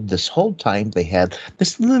behold, this whole time they had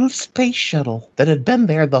this little space shuttle that had been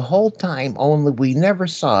there the whole time, only we never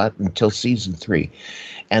saw it until season 3.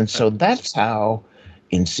 And so that's how,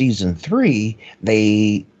 in season 3,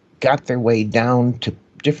 they got their way down to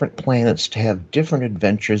different planets to have different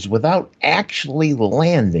adventures without actually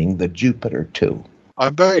landing the Jupiter 2.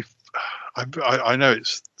 I know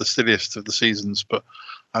it's the silliest of the seasons, but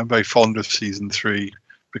I'm very fond of season 3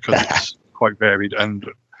 because it's quite varied and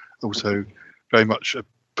also very much a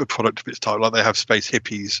product of its time. Like they have space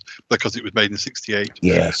hippies because it was made in '68.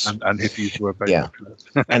 Yes. And hippies were very popular.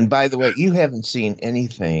 And by the way, you haven't seen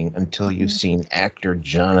anything until you've seen actor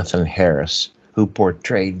Jonathan Harris, who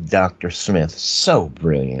portrayed Dr. Smith so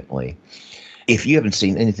brilliantly. If you haven't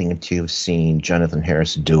seen anything until you've seen Jonathan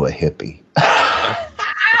Harris do a hippie.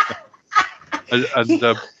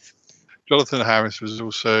 and Jonathan Harris was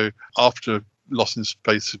also, after Lost in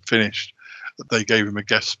Space had finished, they gave him a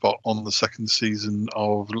guest spot on the second season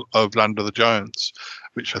of Land of the Giants,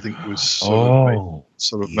 which I think was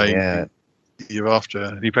sort of made the year after.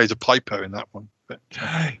 And he plays a piper in that one.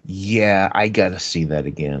 Yeah, I gotta see that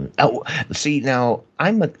again. Oh, see, now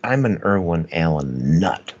I'm an Irwin Allen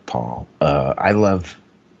nut, Paul. I love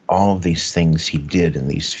all of these things he did in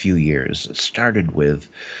these few years. It started with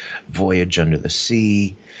Voyage Under the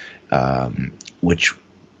Sea, which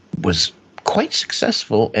was quite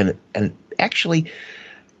successful, and actually,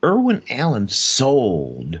 Irwin Allen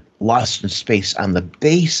sold Lost in Space on the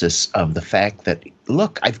basis of the fact that,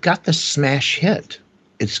 look, I've got this smash hit.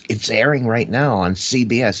 It's airing right now on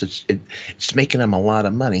CBS. It's making them a lot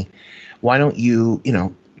of money. Why don't you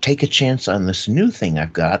take a chance on this new thing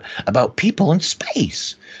I've got about people in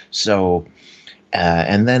space? So,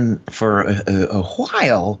 and then for a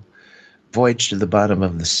while, Voyage to the Bottom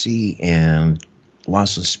of the Sea and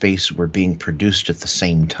Lost in Space were being produced at the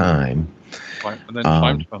same time. Right, and then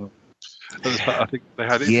Time Tunnel. I think they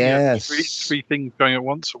had three things going at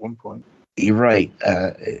once at one point. You're right.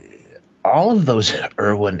 All of those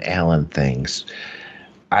Irwin Allen things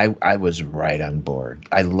I was right on board.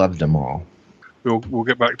 I loved them all. We'll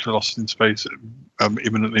get back to Lost in Space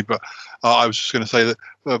imminently, but I was just going to say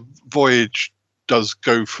that Voyage does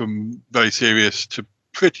go from very serious to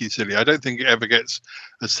pretty silly. I don't think it ever gets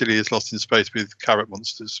as silly as Lost in Space with carrot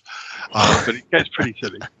monsters, but it gets pretty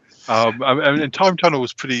silly. And Time Tunnel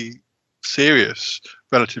was pretty serious,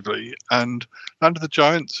 relatively, and Land of the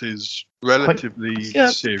Giants is relatively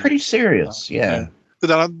serious. Pretty serious, yeah. But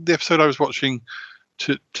then the episode I was watching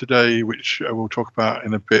today, which we'll talk about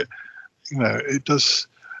in a bit, it does,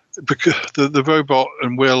 because the robot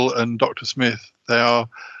and Will and Dr. Smith,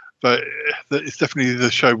 but it's definitely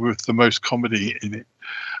the show with the most comedy in it.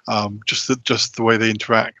 Just the way they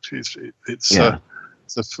interact, it's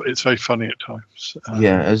very funny at times.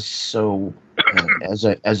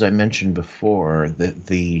 As I mentioned before,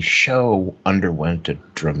 the show underwent a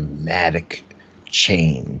dramatic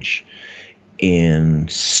change in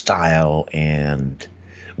style and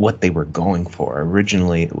what they were going for.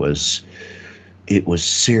 Originally, it was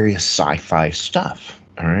serious sci-fi stuff.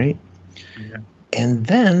 All right, and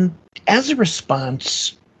then as a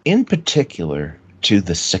response, in particular, to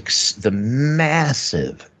the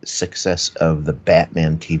massive success of the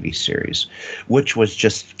Batman TV series, which was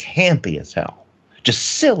just campy as hell,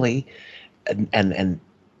 just silly and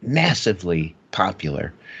massively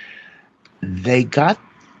popular, they got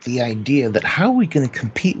the idea that how are we going to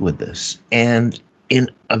compete with this? And in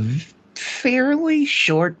a fairly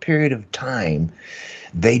short period of time,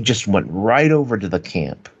 they just went right over to the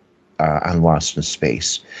camp on Lost in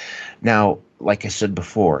Space. Now, like I said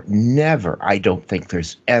before, I don't think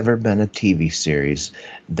there's ever been a TV series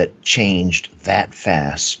that changed that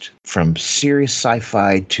fast from serious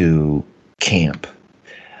sci-fi to camp.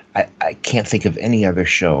 I can't think of any other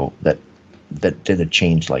show that did a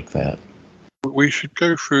change like that. We should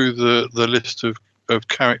go through the list of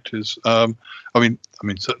characters. The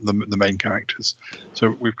main characters.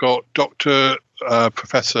 So we've got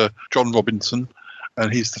Professor John Robinson,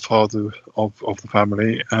 and he's the father of the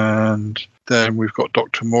family. And then we've got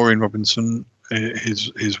Dr. Maureen Robinson,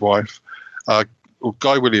 his wife.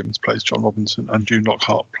 Guy Williams plays John Robinson, and June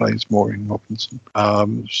Lockhart plays Maureen Robinson.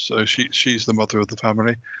 So she's the mother of the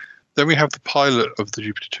family. Then we have the pilot of the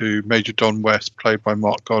Jupiter 2, Major Don West, played by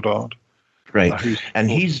Mark Goddard. Right,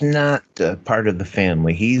 and he's not part of the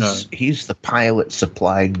family. He's the pilot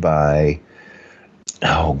supplied by,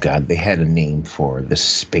 oh God, they had a name for the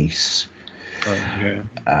space thing.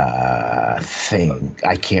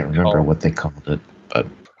 I can't remember what they called it, but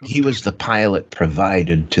he was the pilot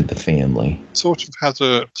provided to the family. Sort of has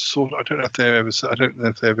a sort. I don't know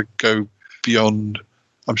if they ever go beyond.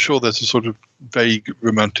 I'm sure there's a sort of vague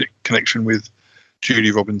romantic connection with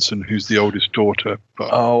Julie Robinson, who's the oldest daughter.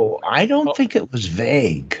 But I don't think it was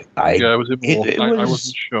vague. Was it more? I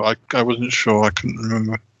wasn't sure. I wasn't sure. I couldn't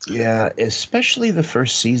remember. Yeah, especially the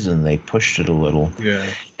first season, they pushed it a little.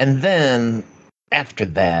 Yeah. And then after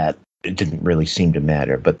that, it didn't really seem to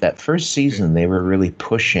matter. But that first season, they were really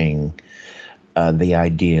pushing the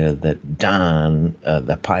idea that Don,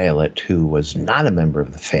 the pilot, who was not a member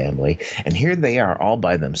of the family, and here they are all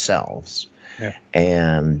by themselves. Yeah.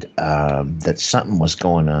 And that something was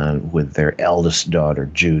going on with their eldest daughter,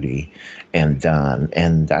 Judy, and Don.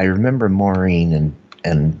 And I remember Maureen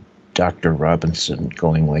and Dr. Robinson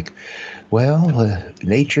going like, well,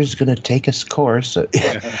 nature's going to take its course. They're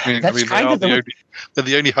the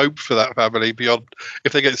only hope for that family beyond,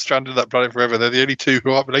 if they get stranded on that planet forever, they're the only two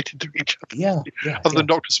who aren't related to each other. Yeah. Other than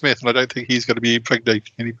Dr. Smith, and I don't think he's going to be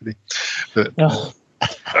impregnating anybody. But, no.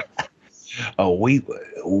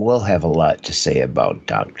 We'll have a lot to say about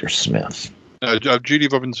Dr. Smith. Judy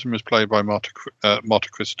Robinson was played by Marta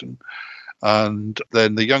Kristen, and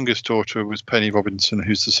then the youngest daughter was Penny Robinson,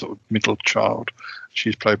 who's the sort of middle child.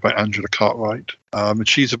 She's played by Angela Cartwright, and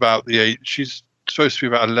she's about the age. She's supposed to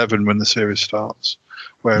be about 11 when the series starts,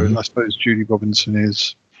 whereas I suppose Judy Robinson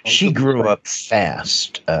is. She grew up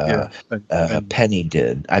fast. Penny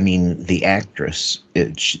did. I mean, the actress.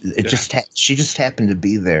 She just happened to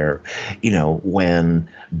be there, when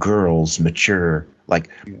girls mature. Like,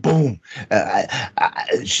 boom.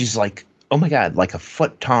 She's like, oh my God, like a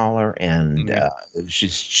foot taller, and she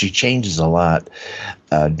changes a lot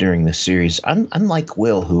during the series. Unlike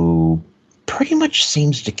Will, who pretty much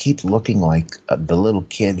seems to keep looking like the little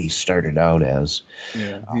kid he started out as.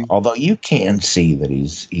 Yeah. Although you can see that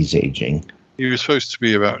he's aging. He was supposed to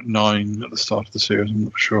be about 9 at the start of the series. I'm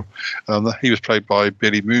not sure. He was played by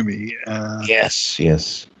Billy Mooney. Yes.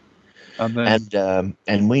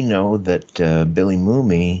 And we know that Billy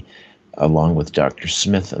Mooney, along with Dr.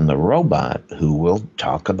 Smith and the robot, who we'll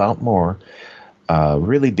talk about more,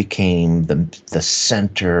 really became the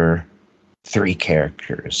center three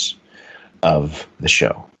characters of the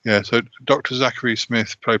show. Yeah, so Dr. Zachary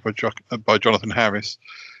Smith, played by Jonathan Harris,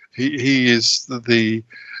 he is the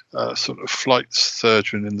sort of flight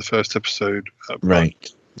surgeon in the first episode.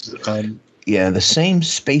 Right. The same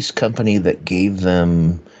space company that gave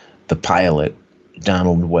them the pilot,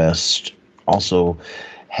 Donald West, also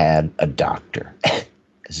had a doctor,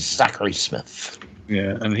 Zachary Smith.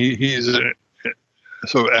 Yeah, and he's a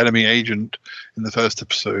sort of enemy agent in the first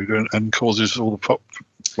episode and causes all the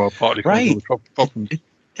partly causes all the problems.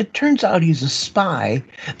 It turns out he's a spy.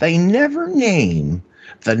 They never name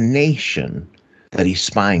the nation that he's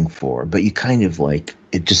spying for, but you kind of like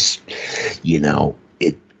it. Just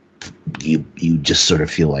you just sort of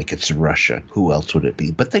feel like it's Russia. Who else would it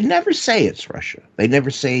be? But they never say it's Russia. They never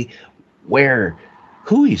say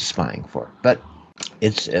who he's spying for. But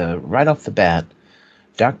it's right off the bat,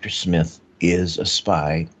 Dr. Smith is a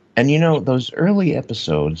spy, and those early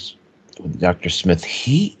episodes with Dr. Smith,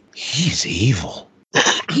 he's evil.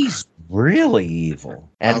 He's really evil,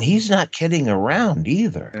 and he's not kidding around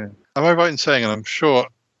either. Yeah. Am I right in saying, and I'm sure,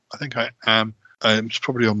 I think I am, it's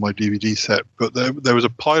probably on my DVD set, but there was a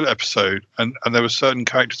pilot episode, and there were certain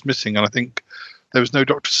characters missing, and I think there was no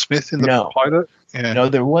Dr. Smith in the pilot? Yeah. No,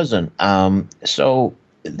 there wasn't. So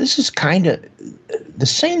this is kind of, the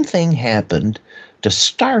same thing happened to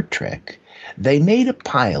Star Trek. They made a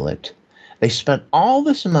pilot, they spent all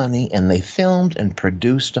this money, and they filmed and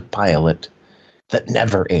produced a pilot that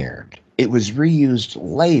never aired. It was reused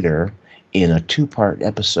later in a 2-part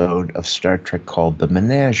episode of Star Trek called The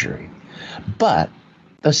Menagerie. But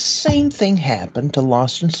the same thing happened to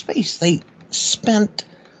Lost in Space. They spent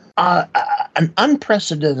an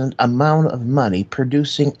unprecedented amount of money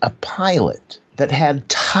producing a pilot that had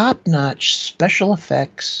top-notch special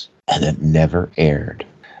effects, and it never aired.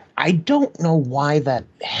 I don't know why that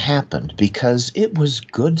happened, because it was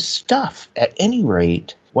good stuff. At any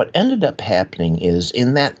rate, what ended up happening is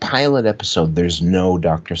in that pilot episode, there's no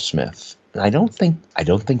Dr. Smith. And I don't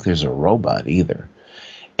think there's a robot either.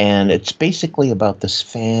 And it's basically about this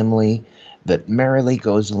family that merrily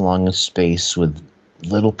goes along in space with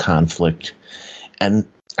little conflict. And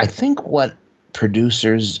I think what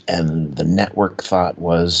producers and the network thought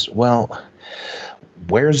was, well,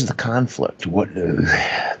 where's the conflict?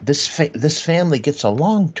 This family gets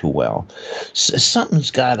along too well. Something's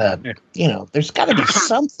got to, there's got to be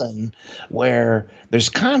something where there's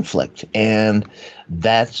conflict. And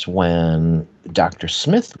that's when Dr.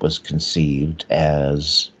 Smith was conceived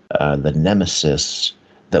as the nemesis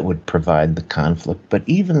that would provide the conflict. But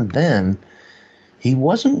even then, he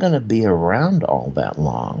wasn't going to be around all that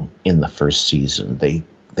long in the first season.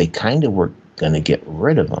 They kind of were going to get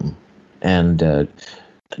rid of him. And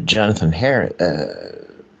Jonathan Harris,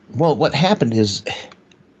 what happened is,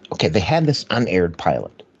 they had this unaired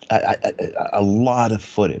pilot, a lot of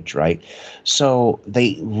footage, right? So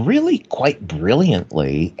they really quite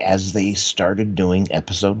brilliantly, as they started doing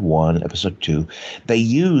episode 1, episode 2, they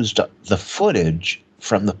used the footage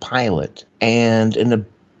from the pilot, and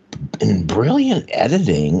in brilliant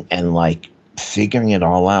editing and like figuring it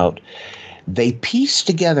all out, they pieced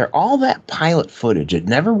together all that pilot footage. It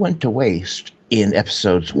never went to waste in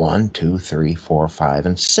episodes 1, 2, 3, 4, 5,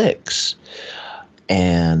 and 6.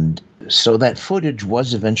 And so that footage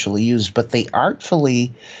was eventually used, but they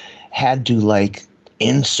artfully had to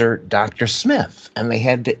insert Dr. Smith, and they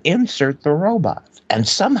had to insert the robot. And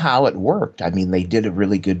somehow it worked. I mean, they did a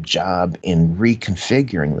really good job in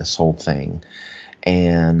reconfiguring this whole thing.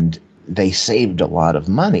 And they saved a lot of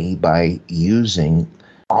money by using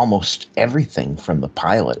almost everything from the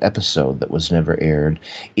pilot episode that was never aired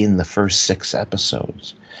in the first 6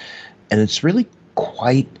 episodes. And it's really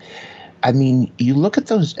quite, you look at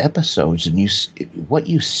those episodes and what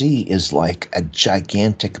you see is like a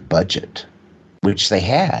gigantic budget, which they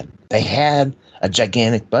had. They had a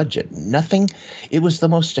gigantic budget. It was the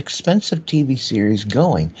most expensive TV series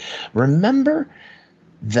going. Remember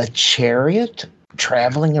the chariot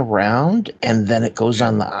traveling around, and then it goes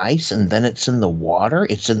on the ice, and then it's in the water,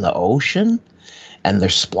 it's in the ocean, and they're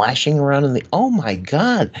splashing around in the, oh my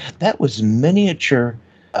God, that was miniature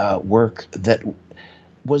work that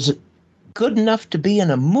was good enough to be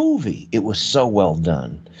in a movie. It was so well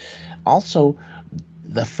done. Also,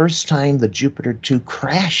 the first time the Jupiter 2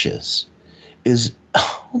 crashes is,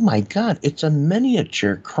 oh my God, it's a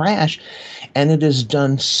miniature crash, and it is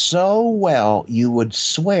done so well, you would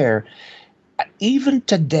swear, even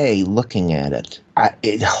today, looking at it,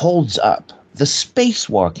 it holds up. The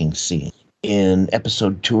spacewalking scene in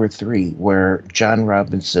episode 2 or 3, where John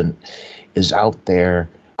Robinson is out there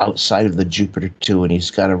outside of the Jupiter 2, and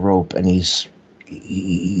he's got a rope, and he's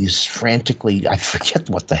he's frantically, I forget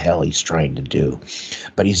what the hell he's trying to do,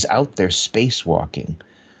 but he's out there spacewalking.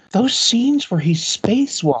 Those scenes where he's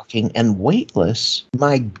spacewalking and weightless,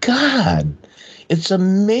 my God, it's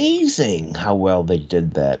amazing how well they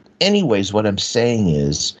did that. Anyways, what I'm saying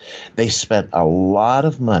is they spent a lot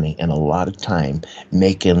of money and a lot of time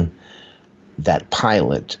making that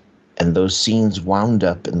pilot, and those scenes wound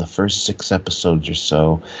up in the first 6 episodes or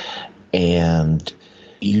so, and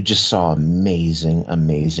you just saw amazing,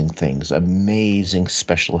 amazing things, amazing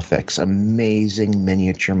special effects, amazing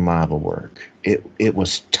miniature model work. It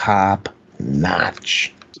was top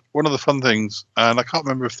notch. One of the fun things, and I can't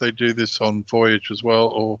remember if they do this on Voyage as well,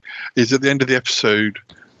 or is at the end of the episode,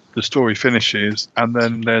 the story finishes, and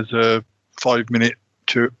then there's a 5-minute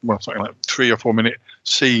something like 3 or 4 minute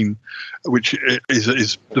scene, which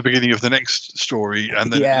is the beginning of the next story,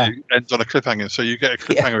 and then it ends on a cliffhanger. So you get a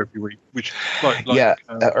cliffhanger every week, which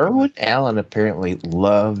Irwin Allen apparently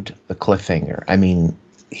loved the cliffhanger. I mean,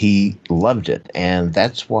 he loved it, and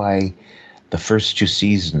that's why the first 2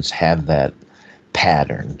 seasons have that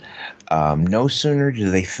pattern. No sooner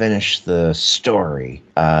do they finish the story,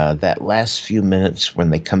 that last few minutes when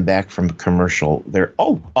they come back from a commercial, they're,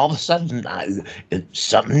 all of a sudden,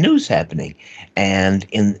 something new's happening. And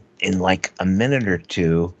in like a minute or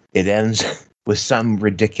 2, it ends with some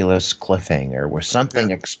ridiculous cliffhanger where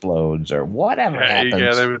something explodes or whatever happens.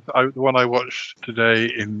 The one I watched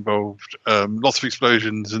today involved lots of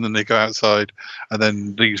explosions, and then they go outside, and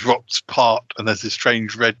then these rocks part, and there's this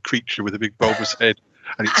strange red creature with a big bulbous head.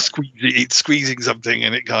 And it's squeezing something,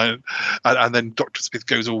 and it and then Dr. Smith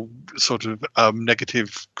goes all sort of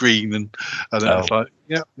negative green, and then it's like,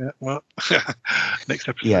 well, next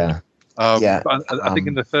episode. Yeah. I think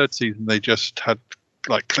in the 3rd season they just had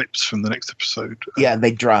like clips from the next episode. Yeah,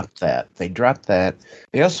 they dropped that.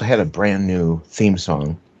 They also had a brand new theme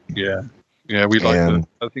song. Yeah, we liked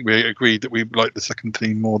I think we agreed that we liked the second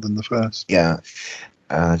theme more than the first. Yeah.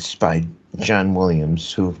 It's by John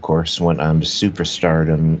Williams, who, of course, went on to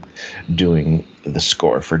superstardom doing the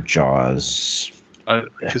score for Jaws,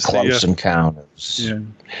 Close Encounters. Yeah.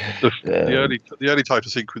 The early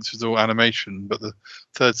title sequence is all animation, but the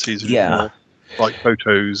 3rd season is more like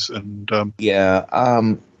photos and...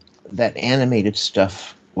 that animated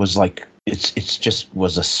stuff was like... It's just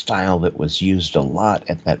was a style that was used a lot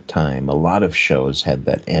at that time. A lot of shows had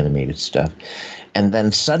that animated stuff. And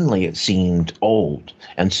then suddenly it seemed old.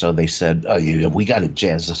 And so they said, we got to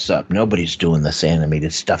jazz this up. Nobody's doing this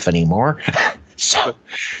animated stuff anymore.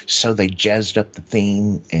 So they jazzed up the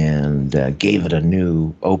theme and gave it a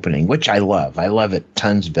new opening, which I love. I love it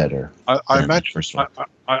tons better. I imagine. First one.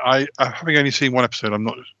 I having only seen one episode, I'm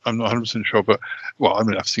not 100% sure, but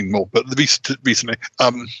I've seen more. But recently,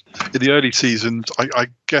 in the early seasons, I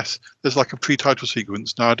guess there's like a pre-title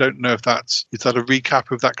sequence. Now I don't know if is that a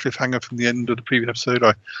recap of that cliffhanger from the end of the previous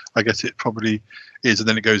episode. I guess it probably is, and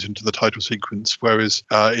then it goes into the title sequence. Whereas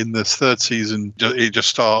in the 3rd season, it just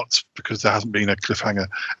starts because there hasn't been a cliffhanger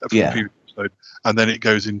from the previous episode, and then it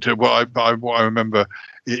goes into what I remember.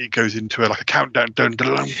 It goes into like a countdown, 3,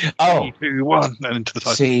 2, 1, and into the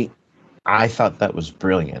title. See, I thought that was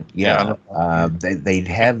brilliant. Yeah, they'd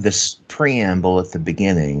have this preamble at the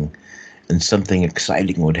beginning, and something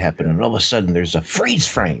exciting would happen, and all of a sudden there's a freeze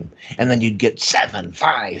frame, and then you'd get 7,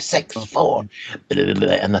 5, 6, 4,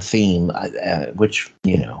 and the theme, which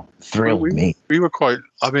thrilled me. We were quite.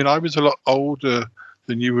 I mean, I was a lot older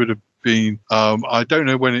than you would have been. I don't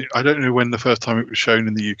know when the first time it was shown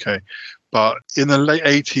in the UK. But in the late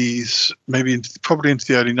 80s, probably into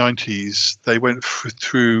the early 90s, they went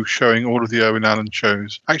through showing all of the Irwin Allen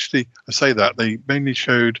shows. Actually, I say that, they mainly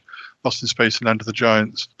showed Lost in Space and Land of the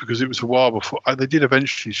Giants because it was a while before. They did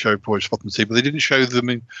eventually show Voyage of Fotham Sea, but they didn't show them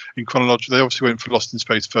in chronology. They obviously went for Lost in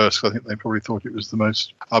Space first because I think they probably thought it was the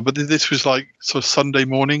most. But this was like sort of Sunday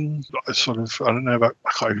morning, I can't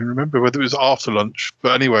even remember whether it was after lunch.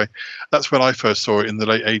 But anyway, that's when I first saw it in the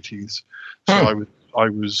late 80s. So I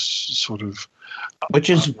was sort of... Which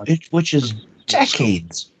is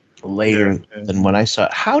decades later than when I saw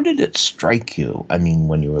it. How did it strike you? I mean,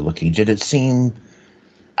 when you were looking, did it seem...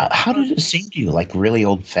 how did it seem to you? Like really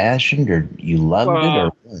old-fashioned, or you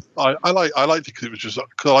loved it? Or I liked it because it was just...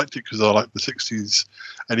 Cause I liked it because I liked the 60s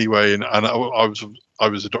anyway, and I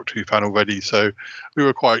was a Doctor Who fan already, so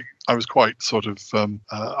I was quite sort of...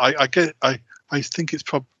 I think it's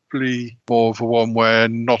probably more of a one where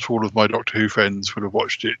not all of my Doctor Who friends would have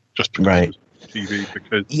watched it just because it was TV.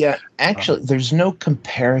 Because actually, there's no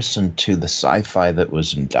comparison to the sci-fi that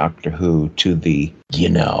was in Doctor Who to the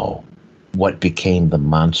what became the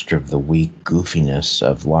monster of the week goofiness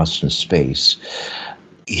of Lost in Space.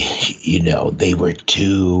 They were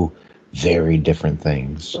too very different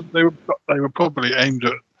things. They were probably aimed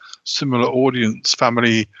at similar audience,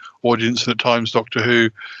 family audience, and at times Doctor Who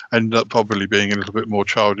ended up probably being a little bit more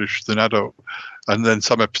childish than adult. And then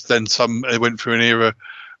some it went through an era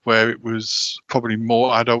where it was probably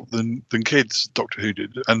more adult than kids. Doctor Who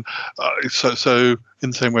did, and so in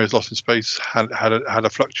the same way as Lost in Space had a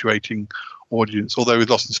fluctuating audience. Although with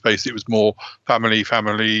Lost in Space it was more family,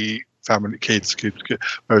 kids.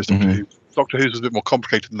 Whereas Doctor Who's was a bit more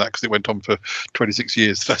complicated than that because it went on for 26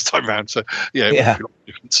 years the first time around. So yeah.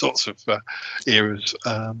 Different sorts of eras.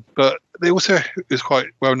 But they also is quite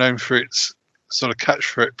well known for its sort of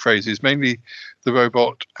catchphrases, mainly the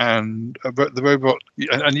robot and the robot.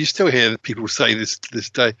 And you still hear people say this to this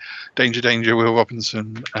day, "Danger, danger, Will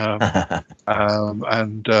Robinson."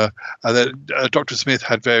 And Dr. Smith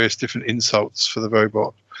had various different insults for the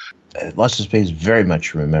robot. Lost in Space very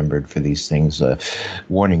much remembered for these things.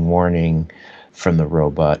 Warning, warning from the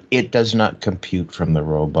robot. It does not compute from the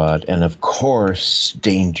robot. And of course,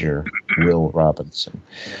 danger, Will Robinson.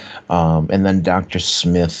 And then Dr.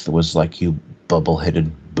 Smith was like, you bubble-headed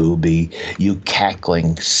booby, you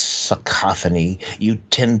cackling cacophony, you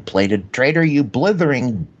tin-plated traitor, you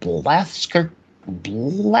blithering blatherskite,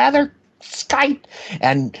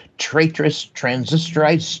 and traitorous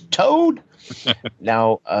transistorized toad.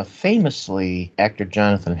 Now, famously, actor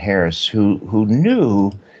Jonathan Harris, who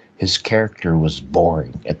knew his character was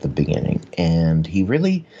boring at the beginning, and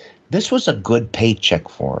this was a good paycheck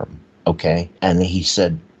for him, okay? And he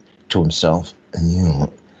said to himself,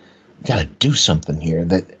 got to do something here.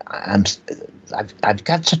 That I've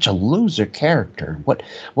got such a loser character.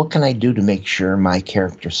 What can I do to make sure my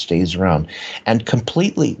character stays around? And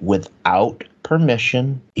completely without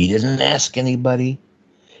permission, he didn't ask anybody.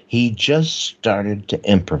 He just started to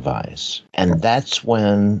improvise. And that's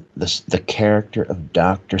when the character of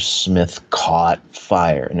Dr. Smith caught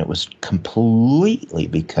fire. And it was completely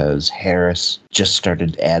because Harris just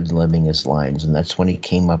started ad-libbing his lines. And that's when he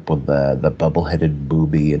came up with the bubble-headed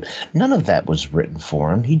booby. And none of that was written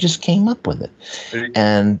for him. He just came up with it.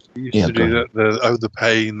 And he used to do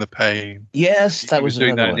the pain. Yes, that was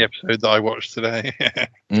doing that in the episode that I watched today.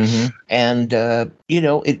 Mm-hmm. And,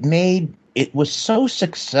 it was so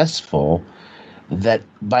successful that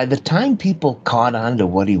by the time people caught on to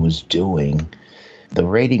what he was doing, the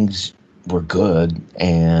ratings were good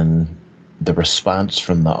and the response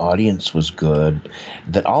from the audience was good,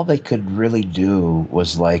 that all they could really do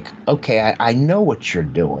was like, okay, I know what you're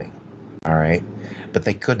doing, all right? But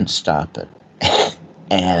they couldn't stop it.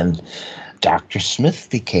 And Dr. Smith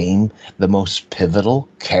became the most pivotal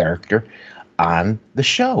character on the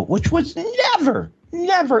show, which was never,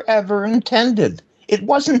 ever intended. It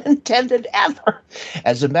wasn't intended ever.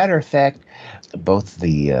 As a matter of fact, both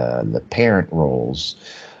the parent roles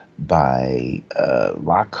by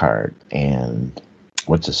Lockhart and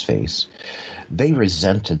what's-his-face, they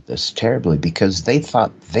resented this terribly because they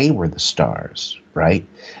thought they were the stars, right?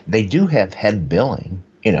 They do have head billing,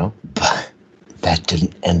 but that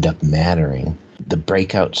didn't end up mattering. The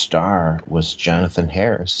breakout star was Jonathan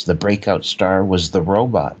Harris. The breakout star was the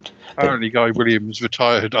robot. Apparently, Guy Williams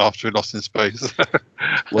retired after Lost in Space.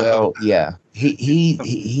 Well, yeah,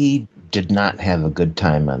 he did not have a good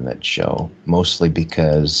time on that show, mostly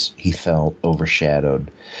because he felt overshadowed.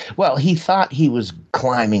 Well, he thought he was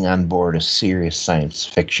climbing on board a serious science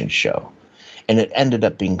fiction show, and it ended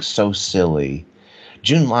up being so silly.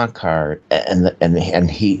 June Lockhart and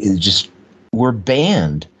he just were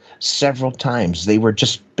banned several times. They were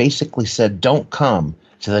just basically said, "Don't come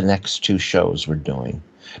to the next two shows we're doing."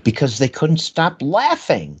 Because they couldn't stop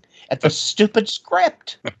laughing at the stupid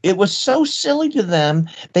script. It was so silly to them,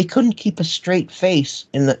 they couldn't keep a straight face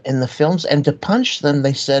in the films. And to punish them,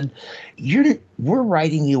 they said, we're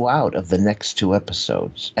writing you out of the next two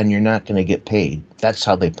episodes, and you're not going to get paid. That's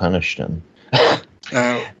how they punished them.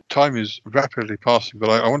 Now, time is rapidly passing, but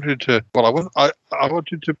I wanted to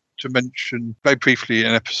mention very briefly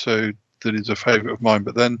an episode that is a favourite of mine,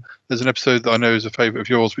 but then there's an episode that I know is a favourite of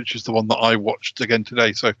yours, which is the one that I watched again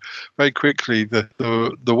today. So very quickly, the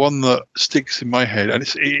one that sticks in my head, and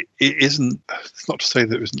it isn't. It's not to say that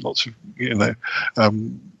there isn't lots of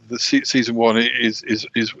the season one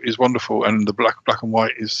is wonderful, and the black and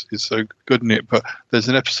white is so good in it. But there's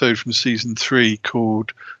an episode from season 3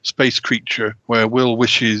 called Space Creature, where Will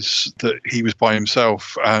wishes that he was by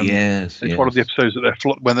himself, and it's one of the episodes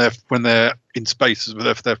that when they're in space,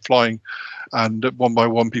 if they're flying, and one by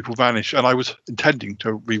one people vanish. And I was intending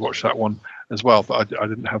to rewatch that one as well, but I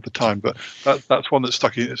didn't have the time. But that's one that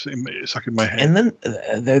stuck in my head. And then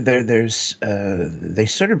there's they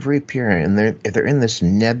sort of reappear, and they're in this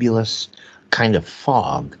nebulous kind of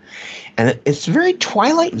fog, and it's very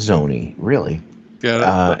Twilight Zone-y, really.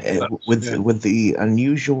 Yeah, with the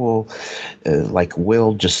unusual, like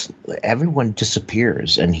Will just everyone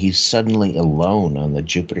disappears and he's suddenly alone on the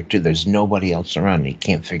Jupiter 2. There's nobody else around. And he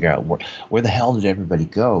can't figure out where the hell did everybody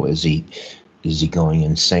go? Is he going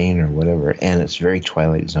insane or whatever? And it's very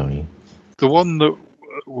Twilight Zone-y. The one that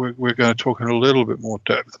we're going to talk in a little bit more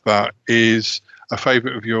depth about is a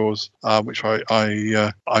favourite of yours, which I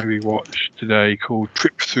rewatched today, called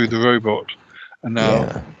Trip Through the Robot. And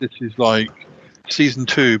now this is like season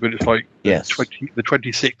 2, but it's like the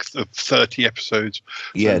 26th of 30 episodes.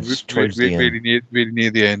 Yeah, so it's towards the end. Really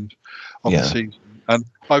near the end of the season. And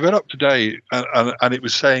I read up today, and it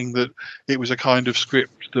was saying that it was a kind of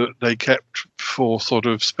script that they kept for sort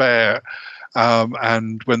of spare,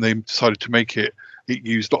 and when they decided to make it, it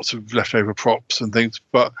used lots of leftover props and things.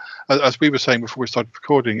 But as we were saying before we started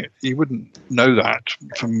recording it, you wouldn't know that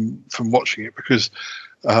from watching it, because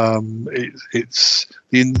it's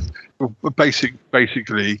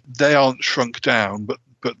basically they aren't shrunk down, but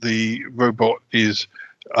the robot is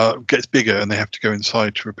gets bigger and they have to go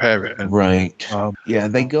inside to repair it. And,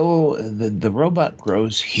 they go. The robot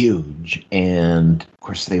grows huge, and of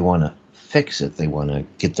course they want to fix it. They want to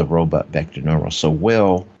get the robot back to normal. So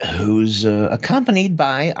Will, who's accompanied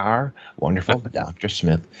by our wonderful Dr.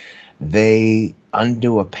 Smith, they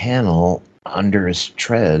undo a panel under his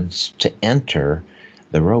treads to enter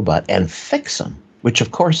the robot and fix him, which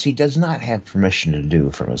of course he does not have permission to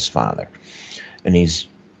do from his father. And he's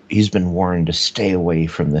been warned to stay away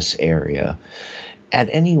from this area. At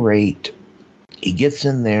any rate, he gets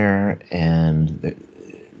in there, and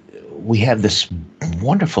we have this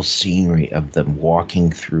wonderful scenery of them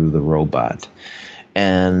walking through the robot.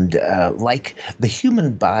 And like the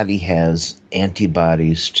human body has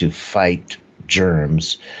antibodies to fight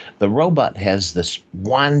germs, the robot has this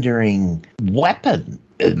wandering weapon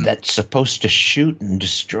that's supposed to shoot and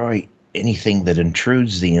destroy anything that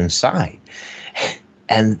intrudes the inside.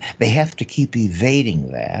 And they have to keep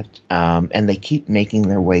evading that, and they keep making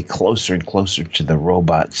their way closer and closer to the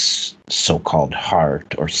robot's so-called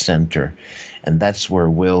heart or center. And that's where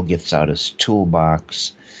Will gets out his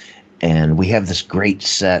toolbox, and we have this great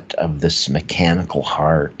set of this mechanical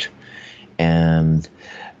heart. And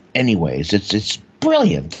anyways, it's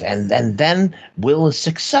brilliant. And then Will is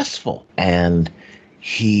successful, and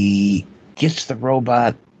he gets the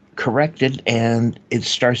robot corrected, and it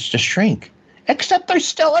starts to shrink. Except they're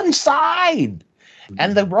still inside.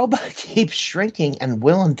 And the robot keeps shrinking, and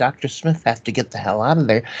Will and Dr. Smith have to get the hell out of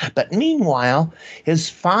there. But meanwhile, his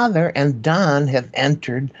father and Don have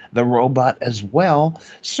entered the robot as well,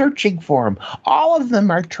 searching for him. All of them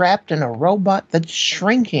are trapped in a robot that's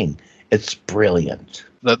shrinking. It's brilliant.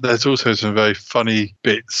 There's also some very funny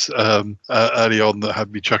bits early on that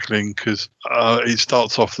had me chuckling, because it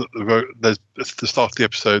starts off that at the start of the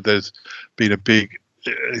episode, there's been a big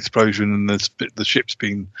explosion, and the ship's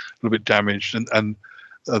been a little bit damaged, and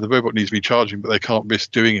the robot needs to be charging, but they can't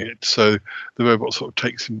risk doing it. So the robot sort of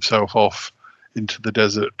takes himself off into the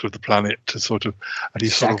desert of the planet to sort of, and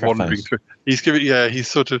he's sort of wandering through. He's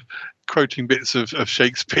sort of quoting bits of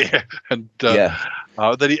Shakespeare, and then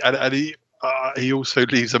he also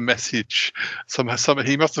leaves a message. Somehow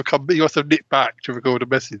he must have nipped back to record a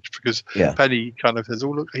message, because Penny kind of says, "Oh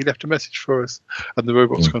look, he left a message for us," and the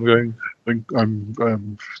robot's kind of going,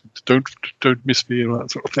 "Don't miss me," and that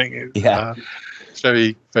sort of thing. It's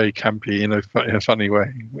very, very campy in a funny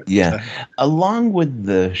way. But, along with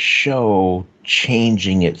the show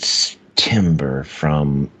changing its timbre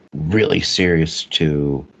from really serious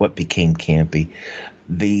to what became campy,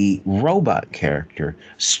 the robot character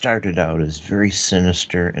started out as very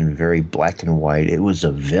sinister and very black and white. It was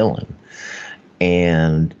a villain.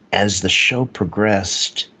 And as the show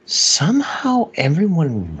progressed, somehow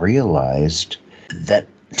everyone realized that,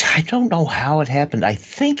 I don't know how it happened. I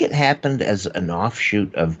think it happened as an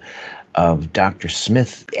offshoot of Dr.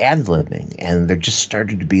 Smith ad-libbing, and there just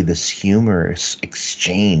started to be this humorous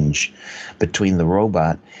exchange between the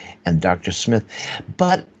robot and Dr. Smith.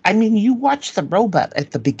 But I mean, you watch the robot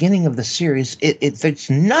at the beginning of the series, it's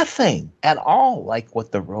nothing at all like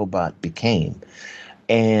what the robot became.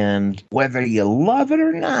 And whether you love it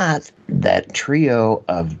or not, that trio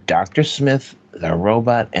of Dr. Smith, the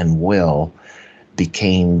robot, and Will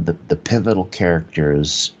became the pivotal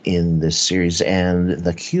characters in this series, and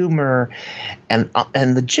the humor and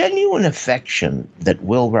the genuine affection that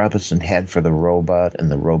Will Robinson had for the robot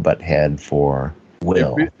and the robot had for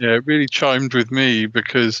Will. It really chimed with me,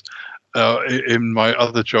 because in my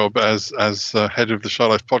other job as head of the Shy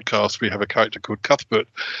Life podcast, we have a character called Cuthbert,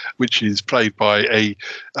 which is played by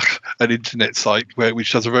an internet site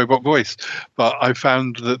which does a robot voice. But I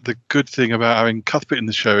found that the good thing about having Cuthbert in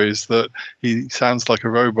the show is that he sounds like a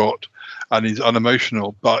robot and he's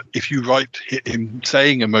unemotional. But if you write him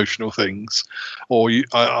saying emotional things, or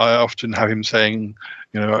I often have him saying,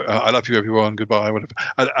 I love you, everyone, goodbye, whatever.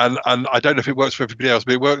 And I don't know if it works for everybody else,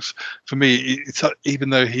 but it works for me. It's even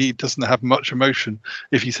though he doesn't have much emotion,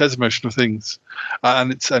 if he says emotional things,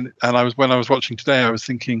 and when I was watching today, I was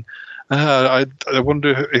thinking, I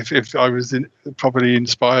wonder if I was probably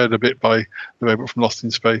inspired a bit by the robot from Lost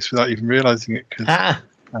in Space without even realizing it, because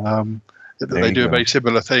they do a very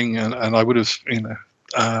similar thing, and I would have,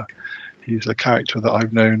 he's a character that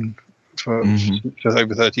I've known for just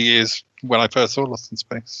over 30 years when I first saw Lost in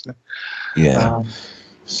Space.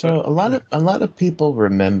 So a lot of people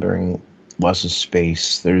remembering Lost in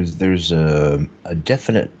Space, there's a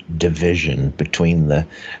definite division between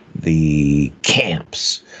the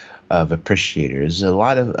camps of appreciators. A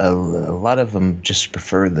lot of them just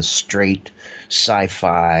prefer the straight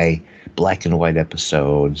sci-fi black and white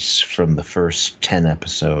episodes from the first 10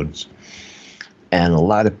 episodes, and a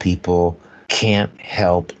lot of people can't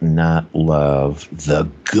help not love the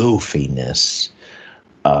goofiness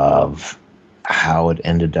of how it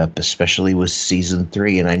ended up, especially with season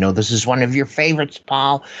 3. And I know this is one of your favorites,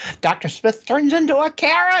 Paul. Dr. Smith turns into a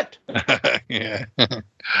carrot. Yeah.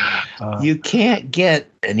 You can't get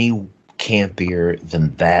any campier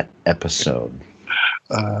than that episode.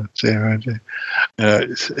 It's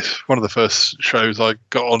one of the first shows I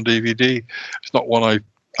got on DVD. It's not one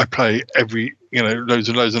I play every, loads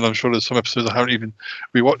and loads, and I'm sure there's some episodes I haven't even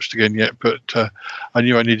rewatched again yet, but I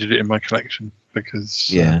knew I needed it in my collection because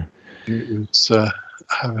it was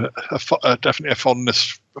definitely a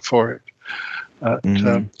fondness for it.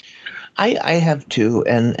 I have too,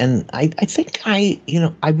 and I think I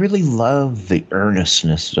really love the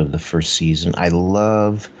earnestness of the first season. I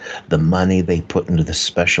love the money they put into the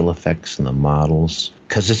special effects and the models,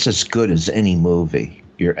 because it's as good as any movie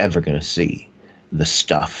you're ever going to see. The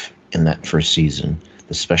stuff in that first season,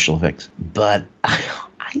 the special effects. But I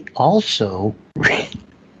also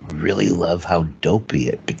really love how dopey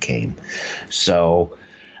it became. So,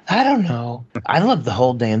 I don't know. I love the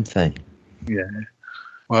whole damn thing. Yeah.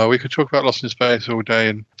 Well, we could talk about Lost in Space all day,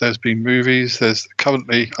 and there's been movies. There's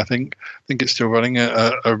currently, I think it's still running,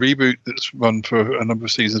 a reboot that's run for a number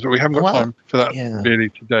of seasons, but we haven't got time for that really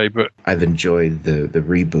today. But I've enjoyed the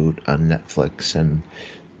reboot on Netflix, and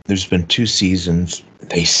there's been 2 seasons.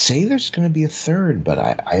 They say there's going to be a third, but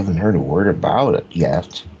I haven't heard a word about it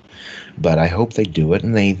yet. But I hope they do it,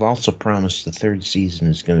 and they've also promised the 3rd season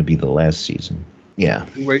is going to be the last season. Yeah.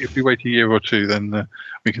 If we wait a year or two, then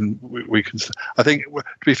we can. I think, to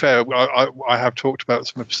be fair, I have talked about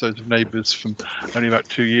some episodes of Neighbours from only about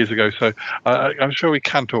 2 years ago, so I'm sure we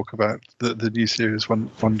can talk about the new series one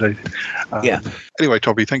day. Anyway,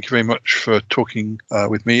 Toby, thank you very much for talking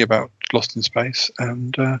with me about Lost in Space,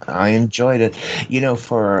 and I enjoyed it.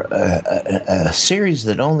 For a series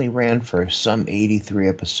that only ran for some 83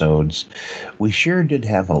 episodes, we sure did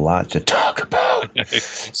have a lot to talk about.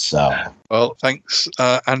 So, well, thanks,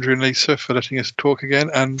 Andrew and Lisa, for letting us talk again,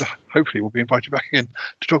 and hopefully we'll be invited back again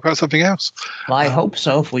to talk about something else. Well, I hope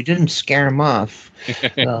so. If we didn't scare them off,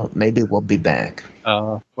 maybe we'll be back.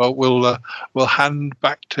 Well, we'll hand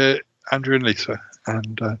back to Andrew and Lisa,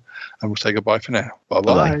 and we'll say goodbye for now.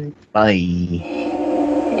 Bye-bye. Bye.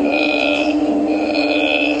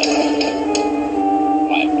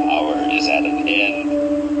 My power is at an end.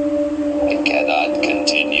 I cannot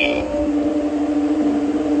continue.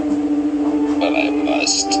 But I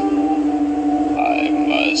must.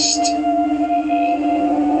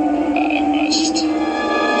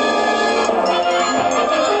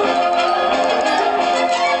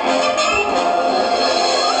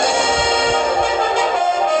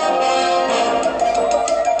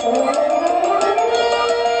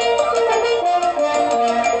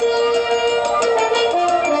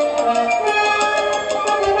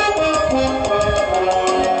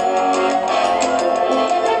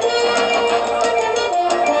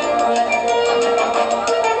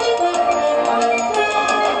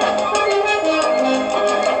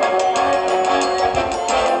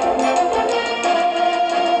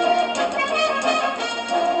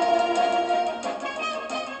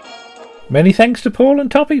 Many thanks to Paul and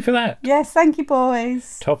Toppy for that. Yes, thank you,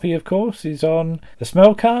 boys. Toppy, of course, is on the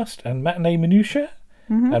Smellcast and Matinee Minutia,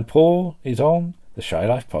 and Paul is on the Shy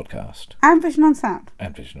Life podcast. And Vision on Sound.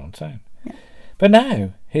 Yeah. But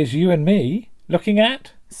now, here's you and me looking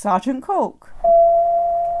at Sergeant Cork.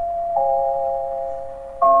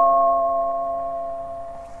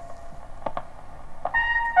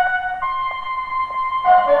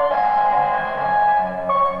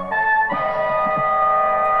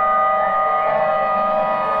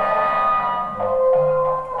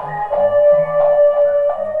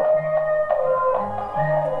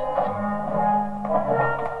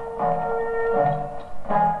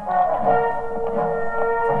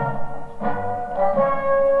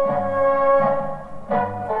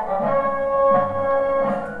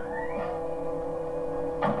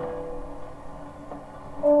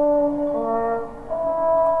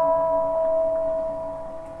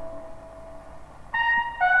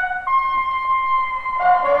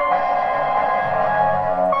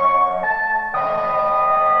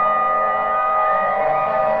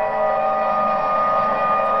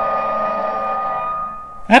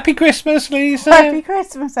 Happy Christmas, Lisa. Happy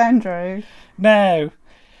Christmas, Andrew. Now,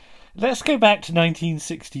 let's go back to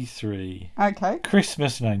 1963. Okay.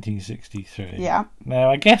 Christmas 1963. Yeah. Now,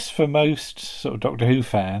 I guess for most sort of Doctor Who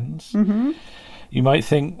fans, you might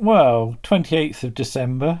think, well, 28th of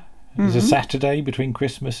December is a Saturday between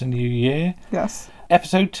Christmas and New Year. Yes.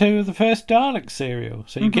 Episode 2 of the first Dalek serial.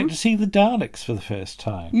 So you get to see the Daleks for the first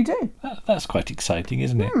time. You do. That's quite exciting,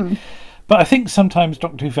 isn't it? But I think sometimes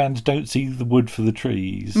Doctor Who fans don't see the wood for the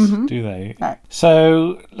trees, do they? No.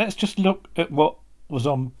 So let's just look at what was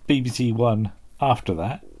on BBC One after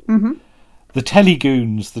that. The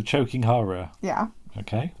Telegoons, the Choking Horror. Yeah.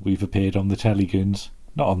 Okay, we've appeared on the Telegoons.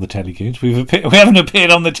 Not on the Telegoons. We haven't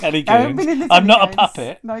appeared on the Telegoons. I'm not a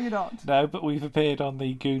puppet. No, you're not. No, but we've appeared on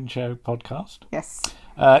the Goon Show podcast. Yes.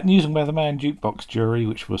 News and Weatherman, Jukebox Jury,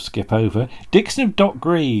 which we'll skip over. Dixon of Dock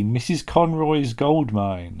Green, Mrs. Conroy's Gold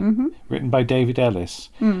Mine, written by David Ellis.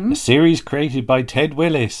 A series created by Ted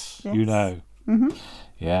Willis, you know.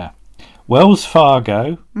 Yeah. Wells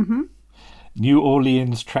Fargo, New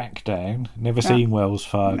Orleans Trackdown. Never seen Wells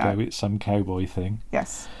Fargo. No. It's some cowboy thing.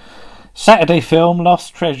 Yes. Saturday Film,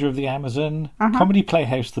 Lost Treasure of the Amazon. Comedy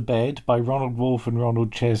Playhouse The Bed by Ronald Wolfe and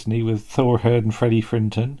Ronald Chesney with Thor Hurd and Freddie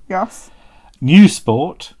Frinton. Yes. News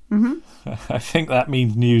Sport. I think that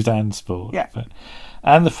means news and sport. Yeah.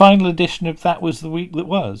 And the final edition of That Was the Week That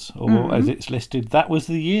Was, or as it's listed, That Was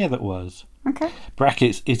the Year That Was. Okay.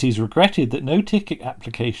 Brackets, it is regretted that no ticket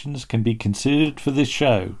applications can be considered for this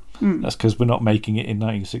show. That's because we're not making it in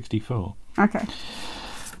 1964. Okay.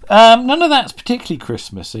 None of that's particularly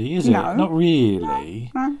Christmassy, is it? No. Not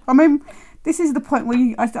really. No. I mean, this is the point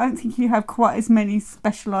where I don't think you have quite as many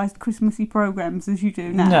specialised Christmassy programmes as you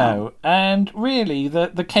do now. No, and really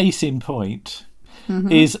the case in point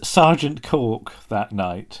is Sergeant Cork that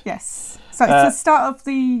night. Yes. So it's the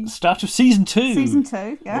start of season 2. Season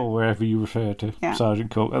 2, yeah. Or wherever you refer to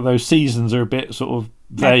Sergeant Cork. Although seasons are a bit sort of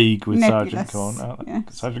vague with Sergeant Cork, aren't they?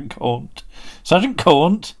 Yes. Sergeant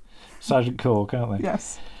Cork, aren't they?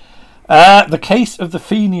 Yes. The Case of the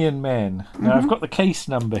Fenian Men. Now, I've got the case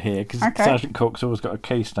number here, because Sergeant Cork's always got a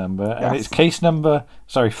case number, and it's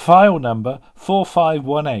file number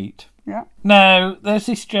 4518. Yeah. Now, there's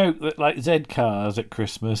this joke that, like, Z-Cars at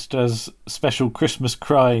Christmas does special Christmas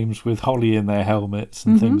crimes with holly in their helmets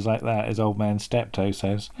and things like that, as Old Man Steptoe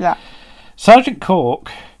says. Yeah. Sergeant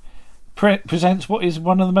Cork presents what is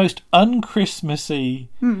one of the most un-Christmassy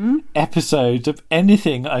episodes of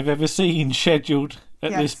anything I've ever seen scheduled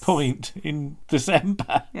at this point in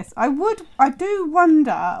December. Yes, I do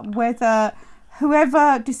wonder whether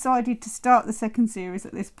whoever decided to start the second series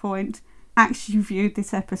at this point actually viewed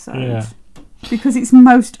this episode. Because it's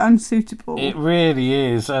most unsuitable. It really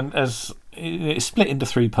is, and as it's split into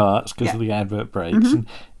 3 parts because of the advert breaks, and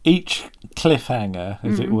each cliffhanger,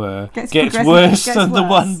 as it were, gets worse than the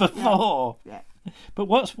one before. Yeah. But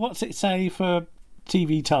what's it say for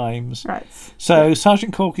TV times? Right. So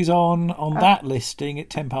Sergeant Cork is on that listing at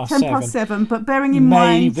 7:10. 7:10, but bearing in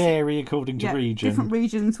mind, may vary according to region. Different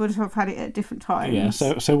regions would have had it at different times.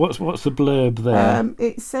 Yeah. So what's the blurb there?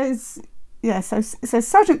 It says. Yeah, so it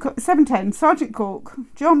says 7:10, Sergeant Cork,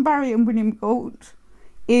 John Barry and William Galt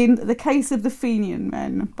in The Case of the Fenian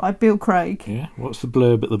Men by Bill Craig. Yeah, what's the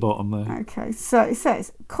blurb at the bottom there? Okay, so it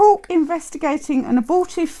says, Cork investigating an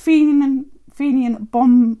abortive Fenian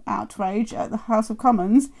bomb outrage at the House of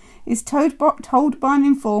Commons is told by an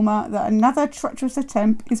informer that another treacherous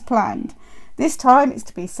attempt is planned. This time it's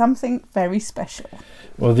to be something very special.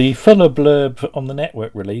 Well, the fuller blurb on the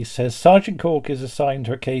network release says Sergeant Cork is assigned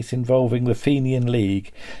to a case involving the Fenian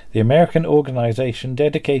League, the American organisation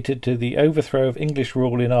dedicated to the overthrow of English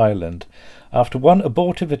rule in Ireland. After one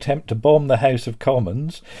abortive attempt to bomb the House of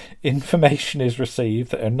Commons, information is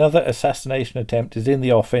received that another assassination attempt is in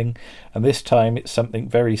the offing, and this time it's something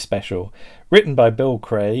very special. Written by Bill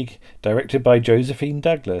Craig, directed by Josephine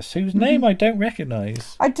Douglas, whose name I don't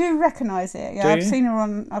recognise. I do recognise it, yeah. I've seen her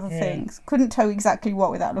on other things. Couldn't tell exactly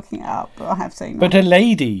what without looking it up, but I have seen her. But a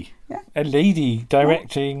lady. Yeah. A lady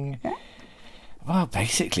directing... Yeah. Well,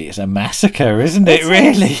 basically it's a massacre, isn't it? It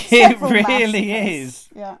really is.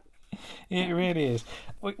 Yeah. It really is.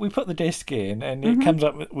 We put the disc in, and it comes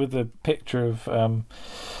up with a picture of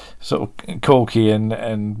sort of Corky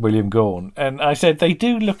and William Gaunt, and I said they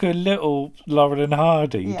do look a little Laurel and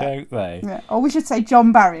Hardy, don't they? Yeah. Or we should say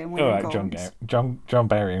John Barry and William Gaunt. John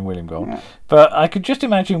Barry and William Gaunt. Yeah. But I could just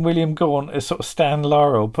imagine William Gaunt as sort of Stan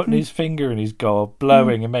Laurel, putting his finger in his gob,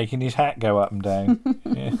 blowing and making his hat go up and down,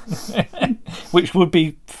 which would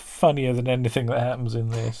be funnier than anything that happens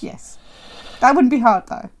in this. Yes, that wouldn't be hard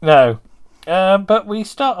though. No. But we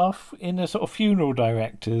start off in a sort of funeral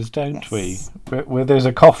directors, don't we? Where there's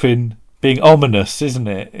a coffin being ominous, isn't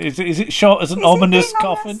it? Is it shot as an ominous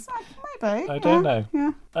coffin? Maybe. I don't know.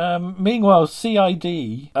 Yeah. Meanwhile,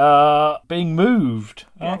 CID are being moved,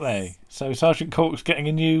 aren't they? So Sergeant Cork's getting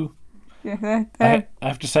a new... Yeah, I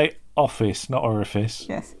have to say office, not orifice.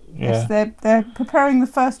 Yes. Yeah. Yes, they're preparing the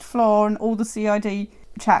first floor, and all the CID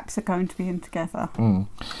chaps are going to be in together.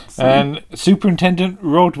 So, and Superintendent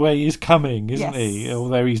Rodway is coming, isn't he?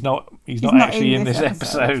 Although he's not actually in this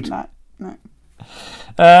episode. No.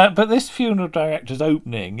 But this funeral director's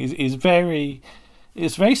opening is very...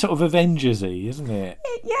 It's very sort of Avengers-y, isn't it?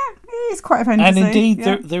 It is quite Avengers-y. And indeed,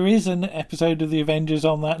 there is an episode of the Avengers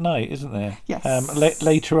on that night, isn't there? Yes.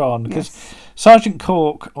 Later on, because Sergeant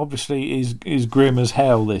Cork obviously is grim as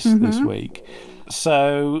hell this week.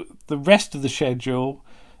 So the rest of the schedule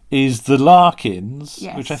is the Larkins,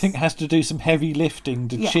 which I think has to do some heavy lifting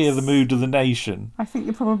to cheer the mood of the nation. I think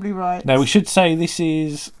you're probably right. Now, we should say this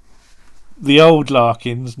is the old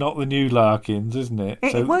Larkins, not the new Larkins, isn't it?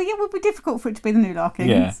 It would be difficult for it to be the new Larkins.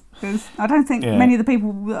 Yeah. Because I don't think many of the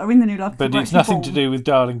people that are in the new Larkins But it's nothing to do with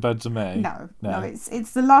Darling Buds and May. No.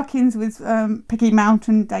 It's the Larkins with Piggy Mount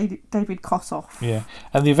and David Kossoff. Yeah.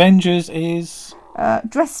 And the Avengers is...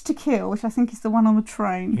 Dressed to Kill, which I think is the one on the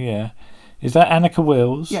train. Yeah. Is that Annika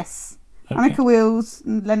Wills? Yes. Okay. Annika Wills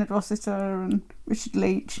and Leonard Rossiter and Richard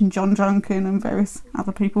Leach and John Junkin and various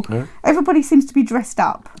other people. Yeah. Everybody seems to be dressed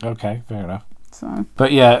up. Okay, fair enough. So.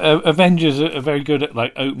 But yeah, Avengers are very good at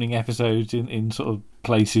like opening episodes in sort of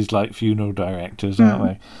places like funeral directors, aren't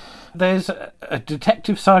they? There's a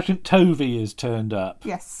Detective Sergeant Tovey has turned up.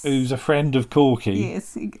 Yes. Who's a friend of Corky. He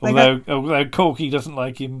is. Although Corky doesn't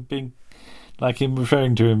like him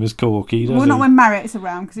referring to him as Corky, does he? Not when Marriott's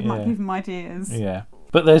around, because it might give him ideas. Yeah.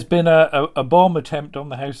 But there's been a bomb attempt on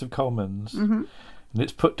the House of Commons, and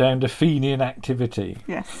it's put down to Fenian activity.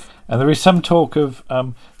 Yes. And there is some talk of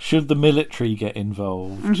should the military get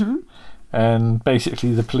involved, and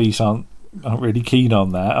basically the police aren't really keen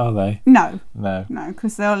on that, are they? No,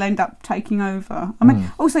 because they'll end up taking over. I mean,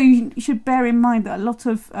 also you should bear in mind that a lot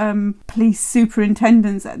of police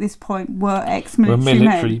superintendents at this point were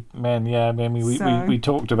ex-military men. Yeah, I mean, we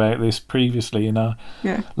talked about this previously in our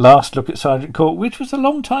last look at Sergeant Cork, which was a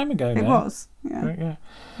long time ago. It was, yeah.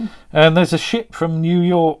 And there's a ship from New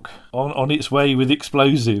York on its way with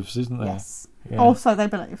explosives, isn't there? Yes. Yeah. Also, they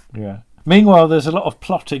believe. Yeah. Meanwhile, there's a lot of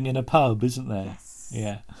plotting in a pub, isn't there? Yes.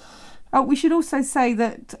 Yeah. Oh, we should also say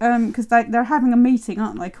that because they're having a meeting,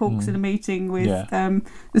 aren't they? Cork's in a meeting with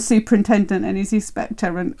the superintendent and his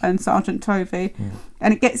inspector and Sergeant Tovey,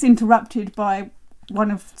 and it gets interrupted by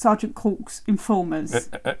one of Sergeant Cork's informers.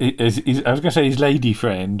 I was going to say his lady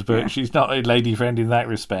friend, but she's not a lady friend in that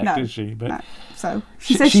respect, is she? But no. So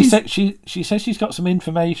she says she's got some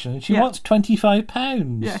information and she wants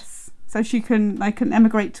 £25. Yes. So they can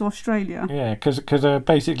emigrate to Australia. Yeah, because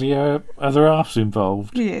basically her other half's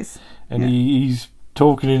involved. He is. And he's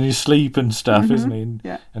talking in his sleep and stuff, isn't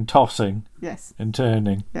he? And tossing. Yes. And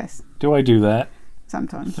turning. Yes. Do I do that?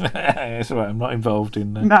 Sometimes. That's all right. I'm not involved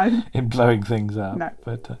in in blowing things up. No.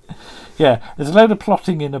 But there's a load of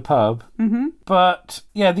plotting in a pub. Mm-hmm. But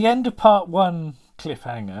the end of part 1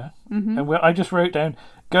 cliffhanger, and I just wrote down,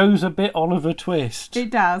 goes a bit Oliver Twist. It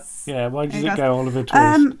does. Yeah, why does it go Oliver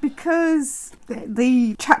Twist? Because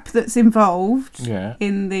the chap that's involved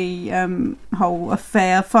in the whole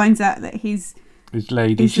affair finds out that his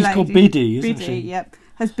lady, she's called Biddy, isn't she? Yep,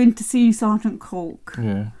 has been to see Sergeant Cork.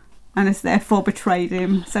 Yeah. And has therefore betrayed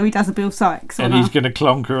him, so he does a Bill Sykes. And he's going to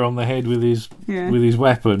clonk her on the head with his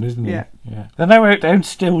weapon, isn't he? Yeah. Then I wrote down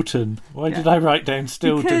Stilton. Why did I write down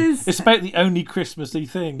Stilton? Because it's about the only Christmassy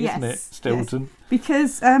thing, isn't it? Stilton. Yes.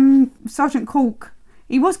 Because Sergeant Cork,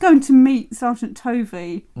 he was going to meet Sergeant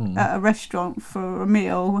Tovey at a restaurant for a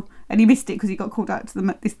meal, and he missed it because he got called out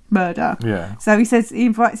to this murder. Yeah. So he says he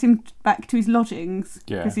invites him back to his lodgings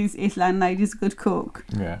because his landlady's a good cook.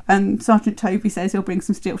 Yeah. And Sergeant Tovey says he'll bring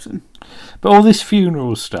some Stilton. But all this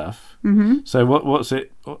funeral stuff. Mm-hmm. So what's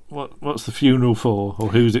it? What's the funeral for, or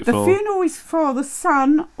who's it for? The funeral is for the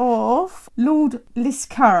son of Lord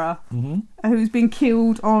Liscara, who's been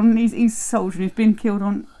killed on. He's a soldier who's been killed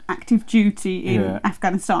on active duty in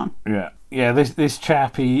Afghanistan. Yeah. This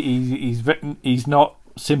chap, he's not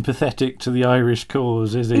sympathetic to the Irish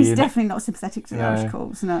cause, is he? He's definitely not sympathetic to the Irish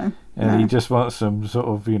cause. No. And he just wants some sort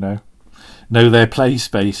of, know their place,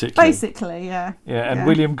 basically. Basically, yeah. Yeah, and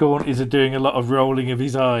William Gaunt is doing a lot of rolling of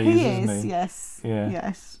his eyes, isn't he? Yes. Yeah.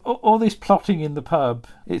 Yes. All this plotting in the pub,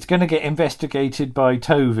 it's going to get investigated by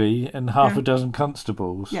Tovey and half a dozen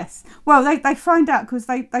constables. Yes. Well, they find out because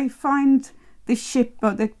they find this ship,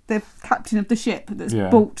 or the captain of the ship that's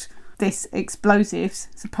bought this explosives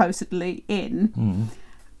supposedly in.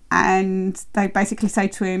 and they basically say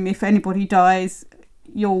to him, if anybody dies,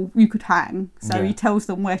 you could hang. So he tells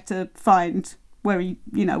them where to find where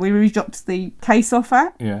he dropped the case off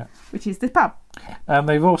at, which is the pub. And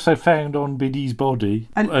they've also found on Biddy's body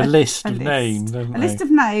a list of names, haven't they? A list of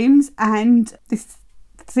names and this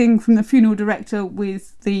thing from the funeral director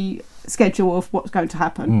with the schedule of what's going to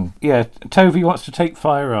happen. Yeah, Tovey wants to take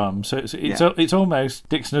firearms, so it's almost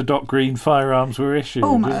Dixon and Doc Green firearms were issued,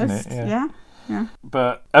 almost, isn't it? Yeah.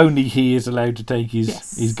 But only he is allowed to take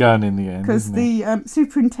his gun in the end, because the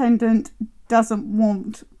superintendent doesn't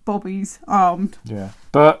want Bobby's armed. Yeah,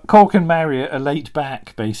 but Cork and Marriott are late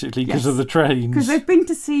back basically because of the trains. Because they've been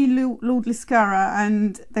to see Lord Liscara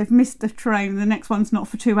and they've missed the train. The next one's not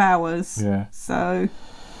for 2 hours. Yeah. So.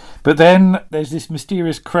 But then there's this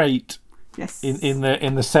mysterious crate. Yes. In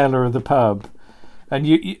the cellar of the pub, and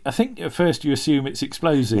you I think at first you assume it's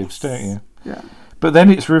explosives, don't you? Yeah. But then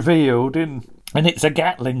it's revealed and it's a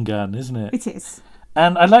Gatling gun, isn't it? It is.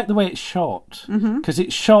 And I like the way it's shot, because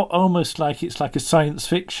it's shot almost like it's like a science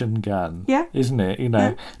fiction gun, isn't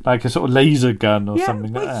it? Like a sort of laser gun or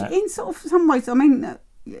something like that. In sort of some ways, I mean,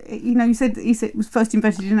 you said it was first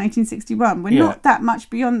invented in 1861. We're not that much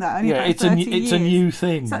beyond that. Only it's a new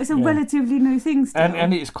thing. So it's a relatively new thing still.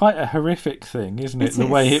 And it's quite a horrific thing, isn't it? The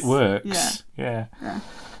way it works. Yeah.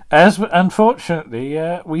 As unfortunately,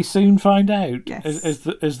 we soon find out as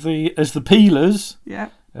the peelers.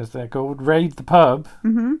 As they're called, raid the pub,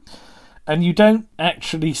 and you don't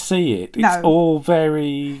actually see it. It's all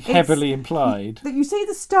very heavily implied. You see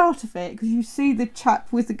the start of it because you see the chap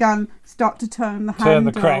with the gun start to turn the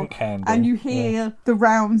crank handle, and you hear the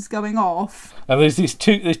rounds going off. And there's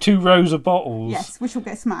two rows of bottles, which will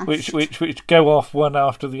get smashed, which go off one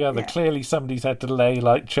after the other. Clearly, somebody's had to lay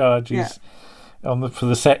charges for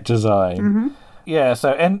the set design. Yeah.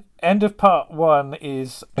 So end of part 1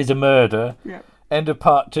 is a murder. Yeah. End of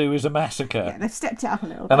part 2 is a massacre. Yeah, they've stepped it up a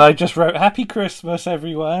little bit. And I just wrote, Happy Christmas,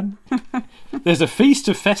 everyone. There's a feast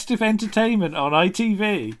of festive entertainment on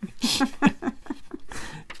ITV.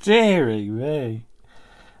 Deary me.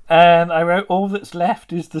 And I wrote, all that's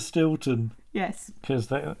left is the Stilton. Yes. Because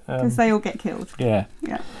they all get killed. Yeah.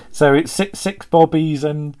 So it's six bobbies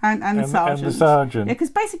and the sergeant. And the sergeant. Yeah, because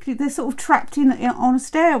basically they're sort of trapped on a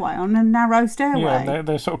stairway, on a narrow stairway. Yeah,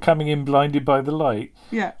 they're sort of coming in blinded by the light.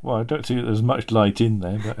 Yeah. Well, I don't see that there's much light in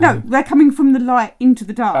there. But, no, they're coming from the light into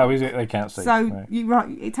the dark. Oh, is it? They can't see. So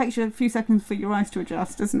it takes you a few seconds for your eyes to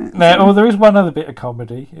adjust, doesn't it? No, there is one other bit of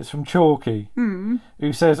comedy. It's from Chalky,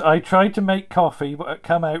 who says, I tried to make coffee, but it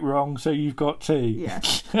come out wrong, so you've got tea. Yeah.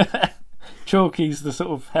 Chalky's the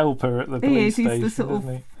sort of helper at the police station, isn't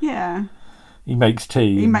he? Yeah. He makes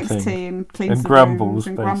tea. He makes tea and cleans and the grumbles, rooms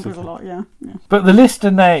and basically. grumbles a lot, yeah. But the list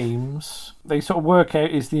of names, they sort of work out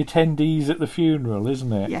is the attendees at the funeral,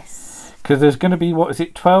 isn't it? Yes. Because there's going to be,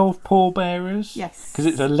 12 pallbearers? Yes. Because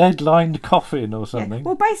it's a lead-lined coffin or something. Yeah.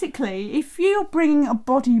 Well, basically, if you're bringing a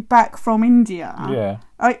body back from India... Yeah.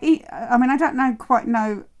 I mean, I don't quite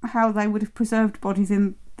know how they would have preserved bodies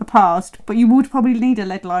in the past, but you would probably need a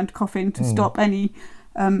lead-lined coffin to stop any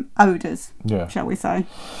odours, shall we say.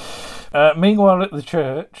 Meanwhile, at the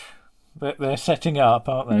church, they're setting up,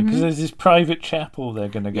 aren't they? Because there's this private chapel they're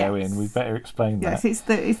going to go in. We better explain that. Yes,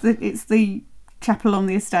 it's the chapel on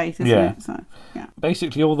the estate, isn't it? So,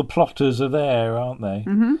 basically, all the plotters are there, aren't they?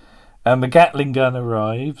 Mm-hmm. And the Gatling gun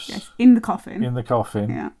arrives. Yes, in the coffin.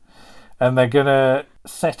 Yeah. And they're going to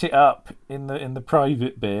set it up in the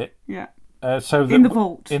private bit. Yeah. So that in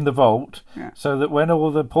the vault, so that when all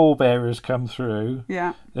the pallbearers come through,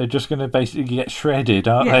 they're just going to basically get shredded,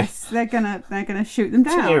 aren't they? Yes, they're gonna shoot them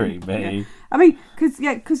down. Deary me. Yeah. I mean,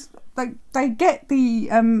 because they get the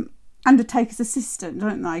Undertaker's assistant,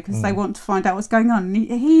 don't they? Because they want to find out what's going on. And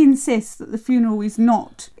he insists that the funeral is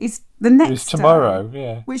the next. It's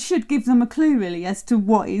tomorrow, which should give them a clue really as to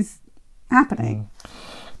what is happening.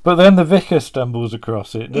 But then the vicar stumbles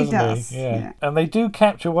across it, doesn't he? Does, he? Yeah. And they do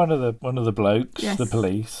capture one of the blokes, the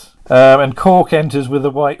police. And Cork enters with a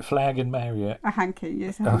white flag in Marriott. A hanky,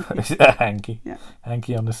 yes. Is it a hanky? Yeah.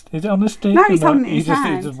 Hanky on a stick? Is it on a stick? No, he's holding it in his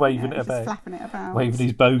hand. He's just waving it about. Just flapping it about. Waving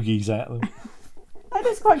his bogies at them. That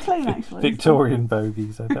is quite clean, actually. Victorian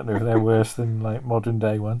bogies. I don't know if they're worse than like modern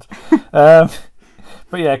day ones. But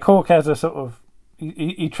yeah, Cork has a sort of.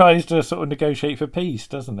 He tries to sort of negotiate for peace,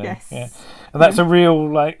 doesn't he? Yes. Yeah. And that's a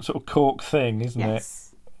real like sort of Cork thing, isn't it?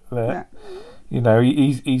 That,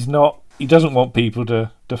 he's not. He doesn't want people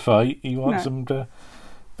to fight. He wants them to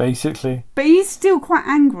basically. But he's still quite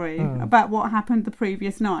angry about what happened the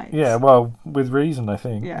previous night. Yeah, well, with reason, I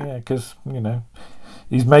think. Yeah, because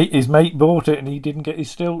his mate bought it and he didn't get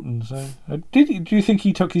his Stilton. So do you think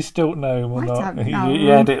he took his Stilton home or not? I don't know. He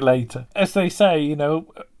had it later. As they say,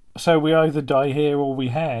 so we either die here or we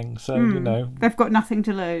hang. So they've got nothing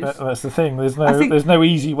to lose. That's the thing. There's no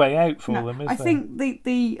easy way out for them, is there? I think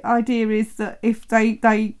the idea is that if they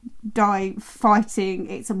die fighting,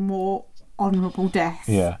 it's a more honourable death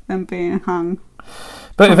than being hung.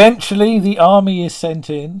 But eventually the army is sent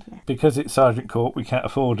in. Because it's Sergeant Cork, we can't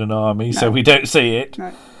afford an army, so we don't see it.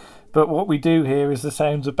 No. But what we do hear is the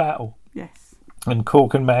sounds of battle. Yes. And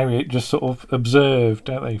Cork and Marriott just sort of observe,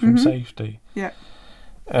 don't they, from safety. Yeah.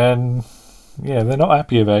 And, they're not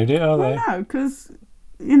happy about it, are they? No, because,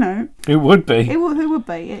 you know... It would be. Who would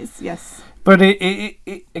be? It's, yes. But it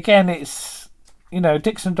again, it's... You know,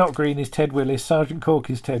 Dixon Dock Green is Ted Willis, Sergeant Cork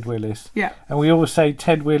is Ted Willis. Yeah. And we always say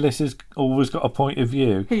Ted Willis has always got a point of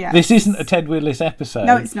view. Yeah. This isn't a Ted Willis episode.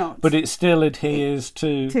 No, it's not. But it still adheres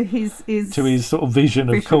to his sort of vision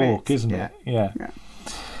of Cork, isn't it? Yeah.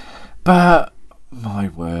 But, my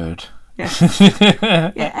word...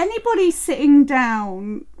 Anybody sitting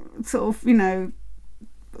down sort of, you know,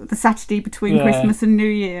 the Saturday between Christmas and New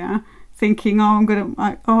Year thinking, I'll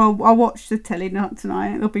watch the telly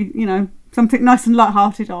tonight, there'll be, you know, something nice and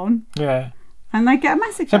light-hearted on, and they get a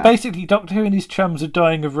massacre. So basically Doctor Who and his chums are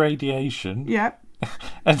dying of radiation,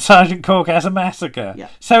 and Sergeant Cork has a massacre,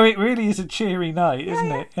 so it really is a cheery night,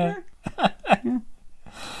 isn't it?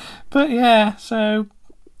 But so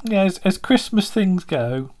as Christmas things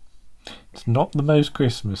go, it's not the most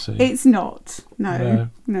Christmassy. It's not. No.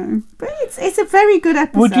 But it's a very good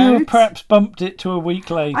episode. Would you have perhaps bumped it to a week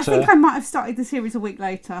later? I think I might have started the series a week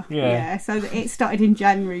later. Yeah. So that it started in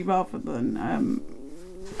January rather than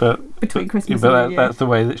between Christmas and New Year. That's the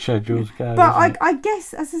way that schedules go. But I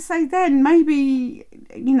guess, as I say then, maybe,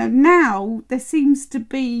 you know, now there seems to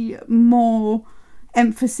be more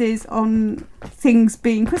emphasis on things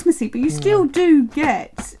being Christmassy, but you still do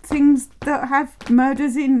get things that have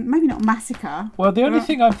murders in, maybe not massacre. Well, the only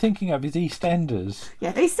thing I'm thinking of is EastEnders.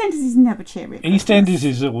 Yeah, EastEnders is never cheery. EastEnders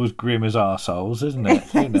is always grim as arseholes, isn't it?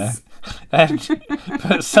 Yes. You know,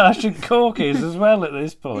 but Sergeant Cork is as well at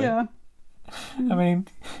this point. Yeah. I mean,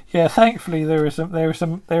 thankfully there are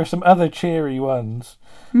some other cheery ones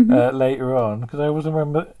later on, because I always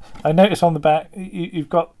remember. I noticed on the back you've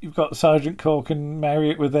got Sergeant Cork and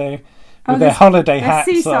Marriott with their holiday hats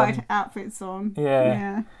on, seaside outfits on.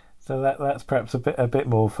 Yeah. So that's perhaps a bit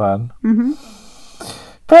more fun. Mm-hmm.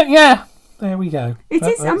 But there we go.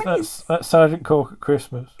 That's Sergeant Cork at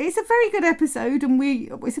Christmas. It's a very good episode, and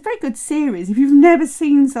it's a very good series. If you've never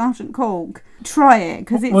seen Sergeant Cork, try it,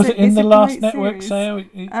 because it's in the last series. network sale?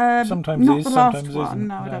 Sometimes Sometimes not is, the last sometimes one. isn't.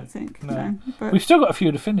 No, I don't think. No. But we've still got a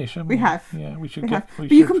few to finish, haven't we? We have. Yeah, we should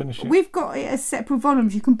finish it. We've got it as separate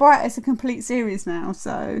volumes. You can buy it as a complete series now,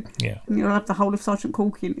 so you'll have the whole of Sergeant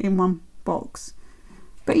Cork in one box.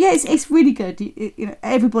 But it's really good. You know,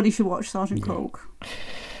 everybody should watch Sergeant Cork.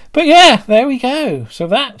 But there we go. So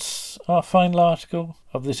that's our final article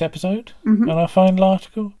of this episode, and our final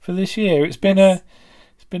article for this year. It's been a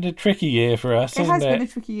tricky year for us. It has been a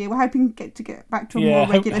tricky year. We're hoping to get back to a more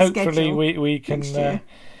regular schedule. Hopefully we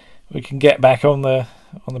can get back on the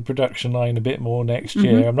production line a bit more next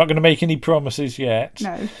year. I'm not going to make any promises yet.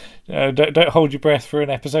 No. Don't hold your breath for an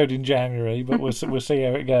episode in January, but we'll see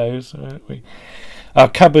how it goes. Our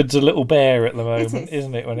cupboard's a little bare at the moment,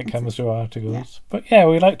 isn't it, when it comes to articles? Yeah. But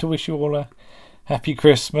we'd like to wish you all a happy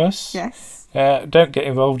Christmas. Yes. Don't get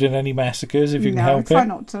involved in any massacres if you can help it. No, try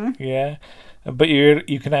not to. Yeah. But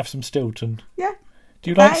you can have some Stilton. Yeah.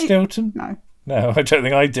 Do you like Stilton? No. No, I don't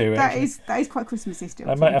think I do. That is quite Christmassy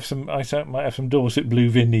Stilton. I might have some Dorset Blue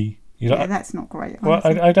Vinny. That's not great. Well,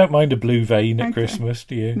 I don't mind a blue vein at Christmas,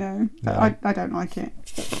 do you? No. I don't like it.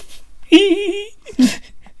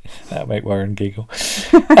 That'll make Warren giggle.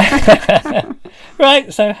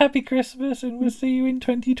 Right, so happy Christmas, and we'll see you in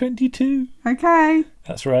 2022. Okay.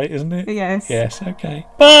 That's right, isn't it? Yes. Yes, okay.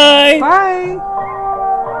 Bye! Bye!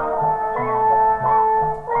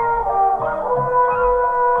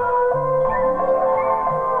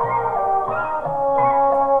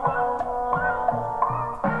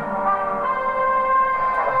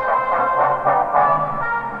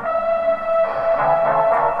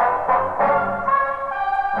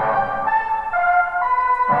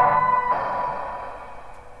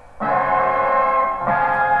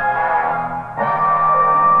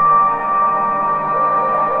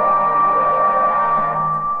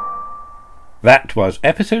 That was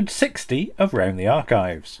episode 60 of Round the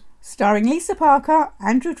Archives. Starring Lisa Parker,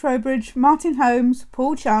 Andrew Trowbridge, Martin Holmes,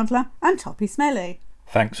 Paul Chandler and Toppie Smelly.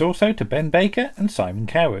 Thanks also to Ben Baker and Simon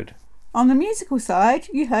Coward. On the musical side,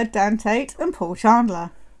 you heard Dan Tate and Paul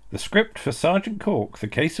Chandler. The script for Sergeant Cork, The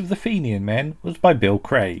Case of the Fenian Men, was by Bill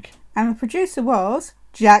Craig. And the producer was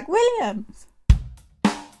Jack Williams.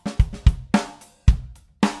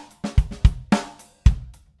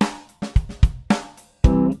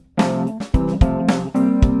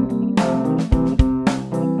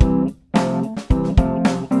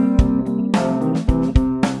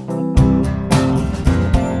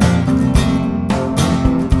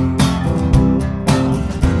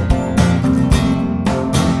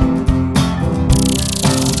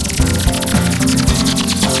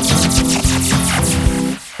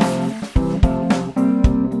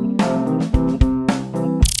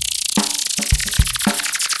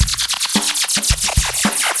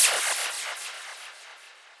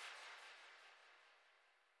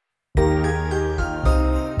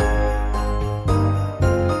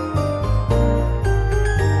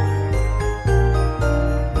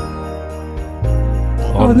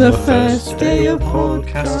 the first day of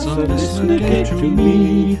podcasts, a listener gave to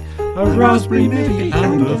me a raspberry Mickey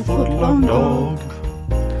and a foot-long dog.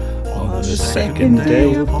 On the second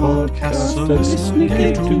day of podcasts, a listener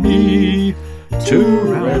gave to me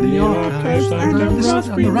 2 rowdy archives and a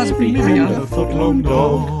raspberry Mickey and a foot-long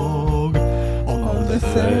dog. On the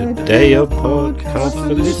third day of podcasts,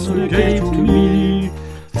 the listener gave to me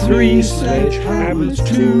 3 sledgehammers,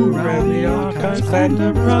 2 rowdy archives and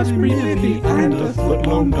a raspberry Mickey and a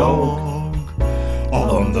foot-long dog.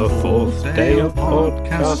 On the 4th day of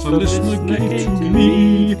podcasts, the listener gave to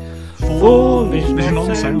me 4 Vision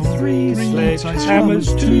on Sound, 3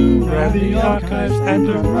 sledgehammers, 2 rowdy archives and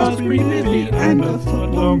a raspberry Mickey and a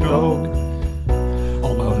foot-long dog.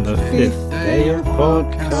 On the 5th day of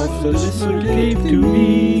podcasts, the listener gave to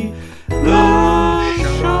me The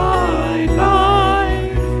Shy Life.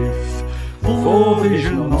 4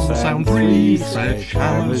 Vision on Sound, 3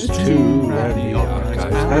 sledgehammers, 2 rowdy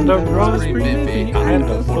archives and a raspberry Mickey and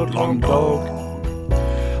a foot-long dog.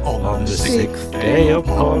 On the 6th day of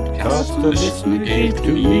podcasts, the listener gave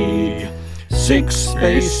to me 6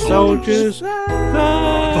 space soldiers,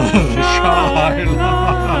 The Shy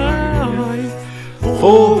Life.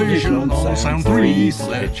 4 Vision on Sound, 3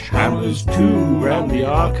 sledgehammers, 2 rowdy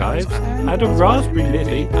archives and a raspberry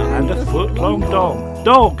Mickey and a foot-long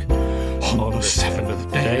dog. On the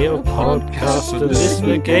 7th day of podcasts, the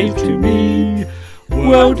listener gave to me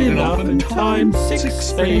World Enough and Time, 6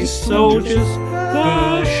 space soldiers,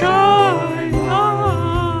 The Shy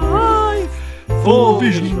Life. 4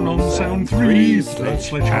 Vision on Sound, 3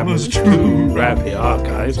 sledgehammers, 2 rowdy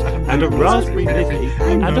archives and a raspberry Mickey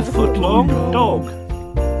and a foot-long dog.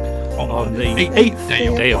 On the 8th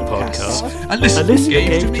day of podcasts, a listener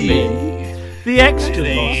gave to me The Extra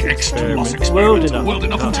Boss Experiment, World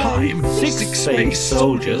Enough and Time, 6 space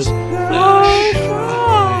soldiers, The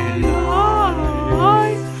Shy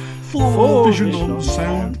Life. 4 Vision on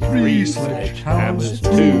Sound, 3 sledgehammers,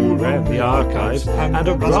 2 rowdy archives and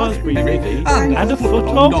a raspberry Mickey and a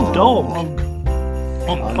foot-long dog.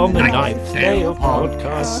 On the 9th day of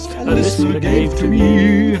podcasts, a listener gave to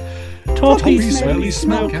me Toppy Smelly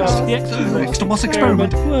Smellcast, The Extra Boss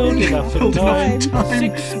Experiment, World Enough and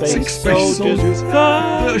Time, 6 space soldiers,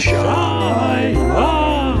 The Shy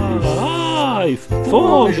Life.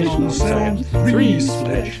 4 Vision on Sound, 3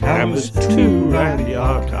 sledgehammers, 2 rowdy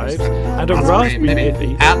archives and a raspberry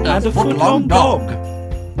Mickey and a foot-long dog.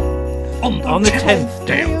 On the 10th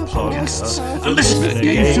day of podcasts, a listener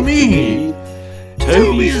gave to me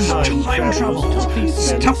Toby's Time Travels,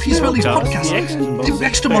 Toppy Smelly's podcast, The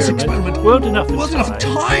Extra Boss Experiment, World Enough and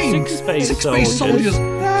Time, 6 space soldiers,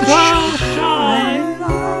 The Shy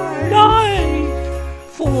Life.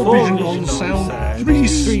 4 Vision on Sound, 3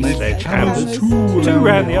 sledgehammers, 2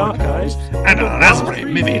 rowdy archives and a raspberry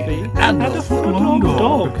Mickey and a foot-long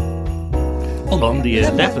dog. On the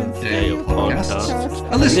 11th day of podcasts,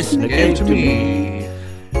 a listener gave to me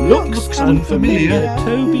Looks Unfamiliar,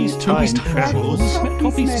 Toby's Time Travels,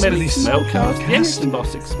 Toppy Smelly Smellcast, The Extra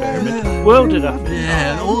Boss Experiment, World Enough,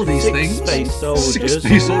 all these 6 space soldiers,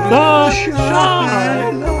 The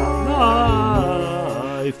Shy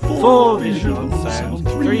Life. 4 Vision on Sound,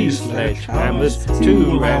 3 sledgehammers,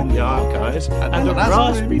 2 rowdy archives and a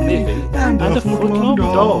raspberry Mickey and a foot-long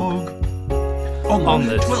dog. On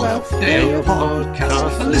the 12th day of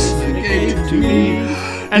podcasts, a listener gave to me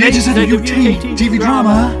an HZUT TV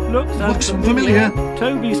drama, Looks Unfamiliar,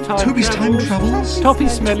 Toby's Time Travels, Toppy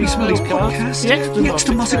Smelly Podcast, The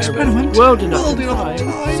Extra Boss Experiment, World Enough and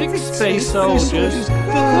Time, 6 space soldiers,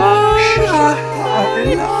 The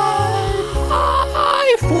Shy Life.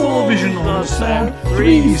 4 Vision on Sound,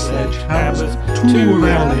 3 sledgehammers, 2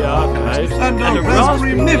 rowdy archives and a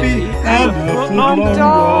raspberry Mickey and a foot-long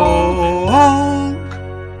dog.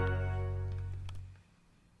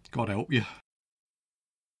 God help you.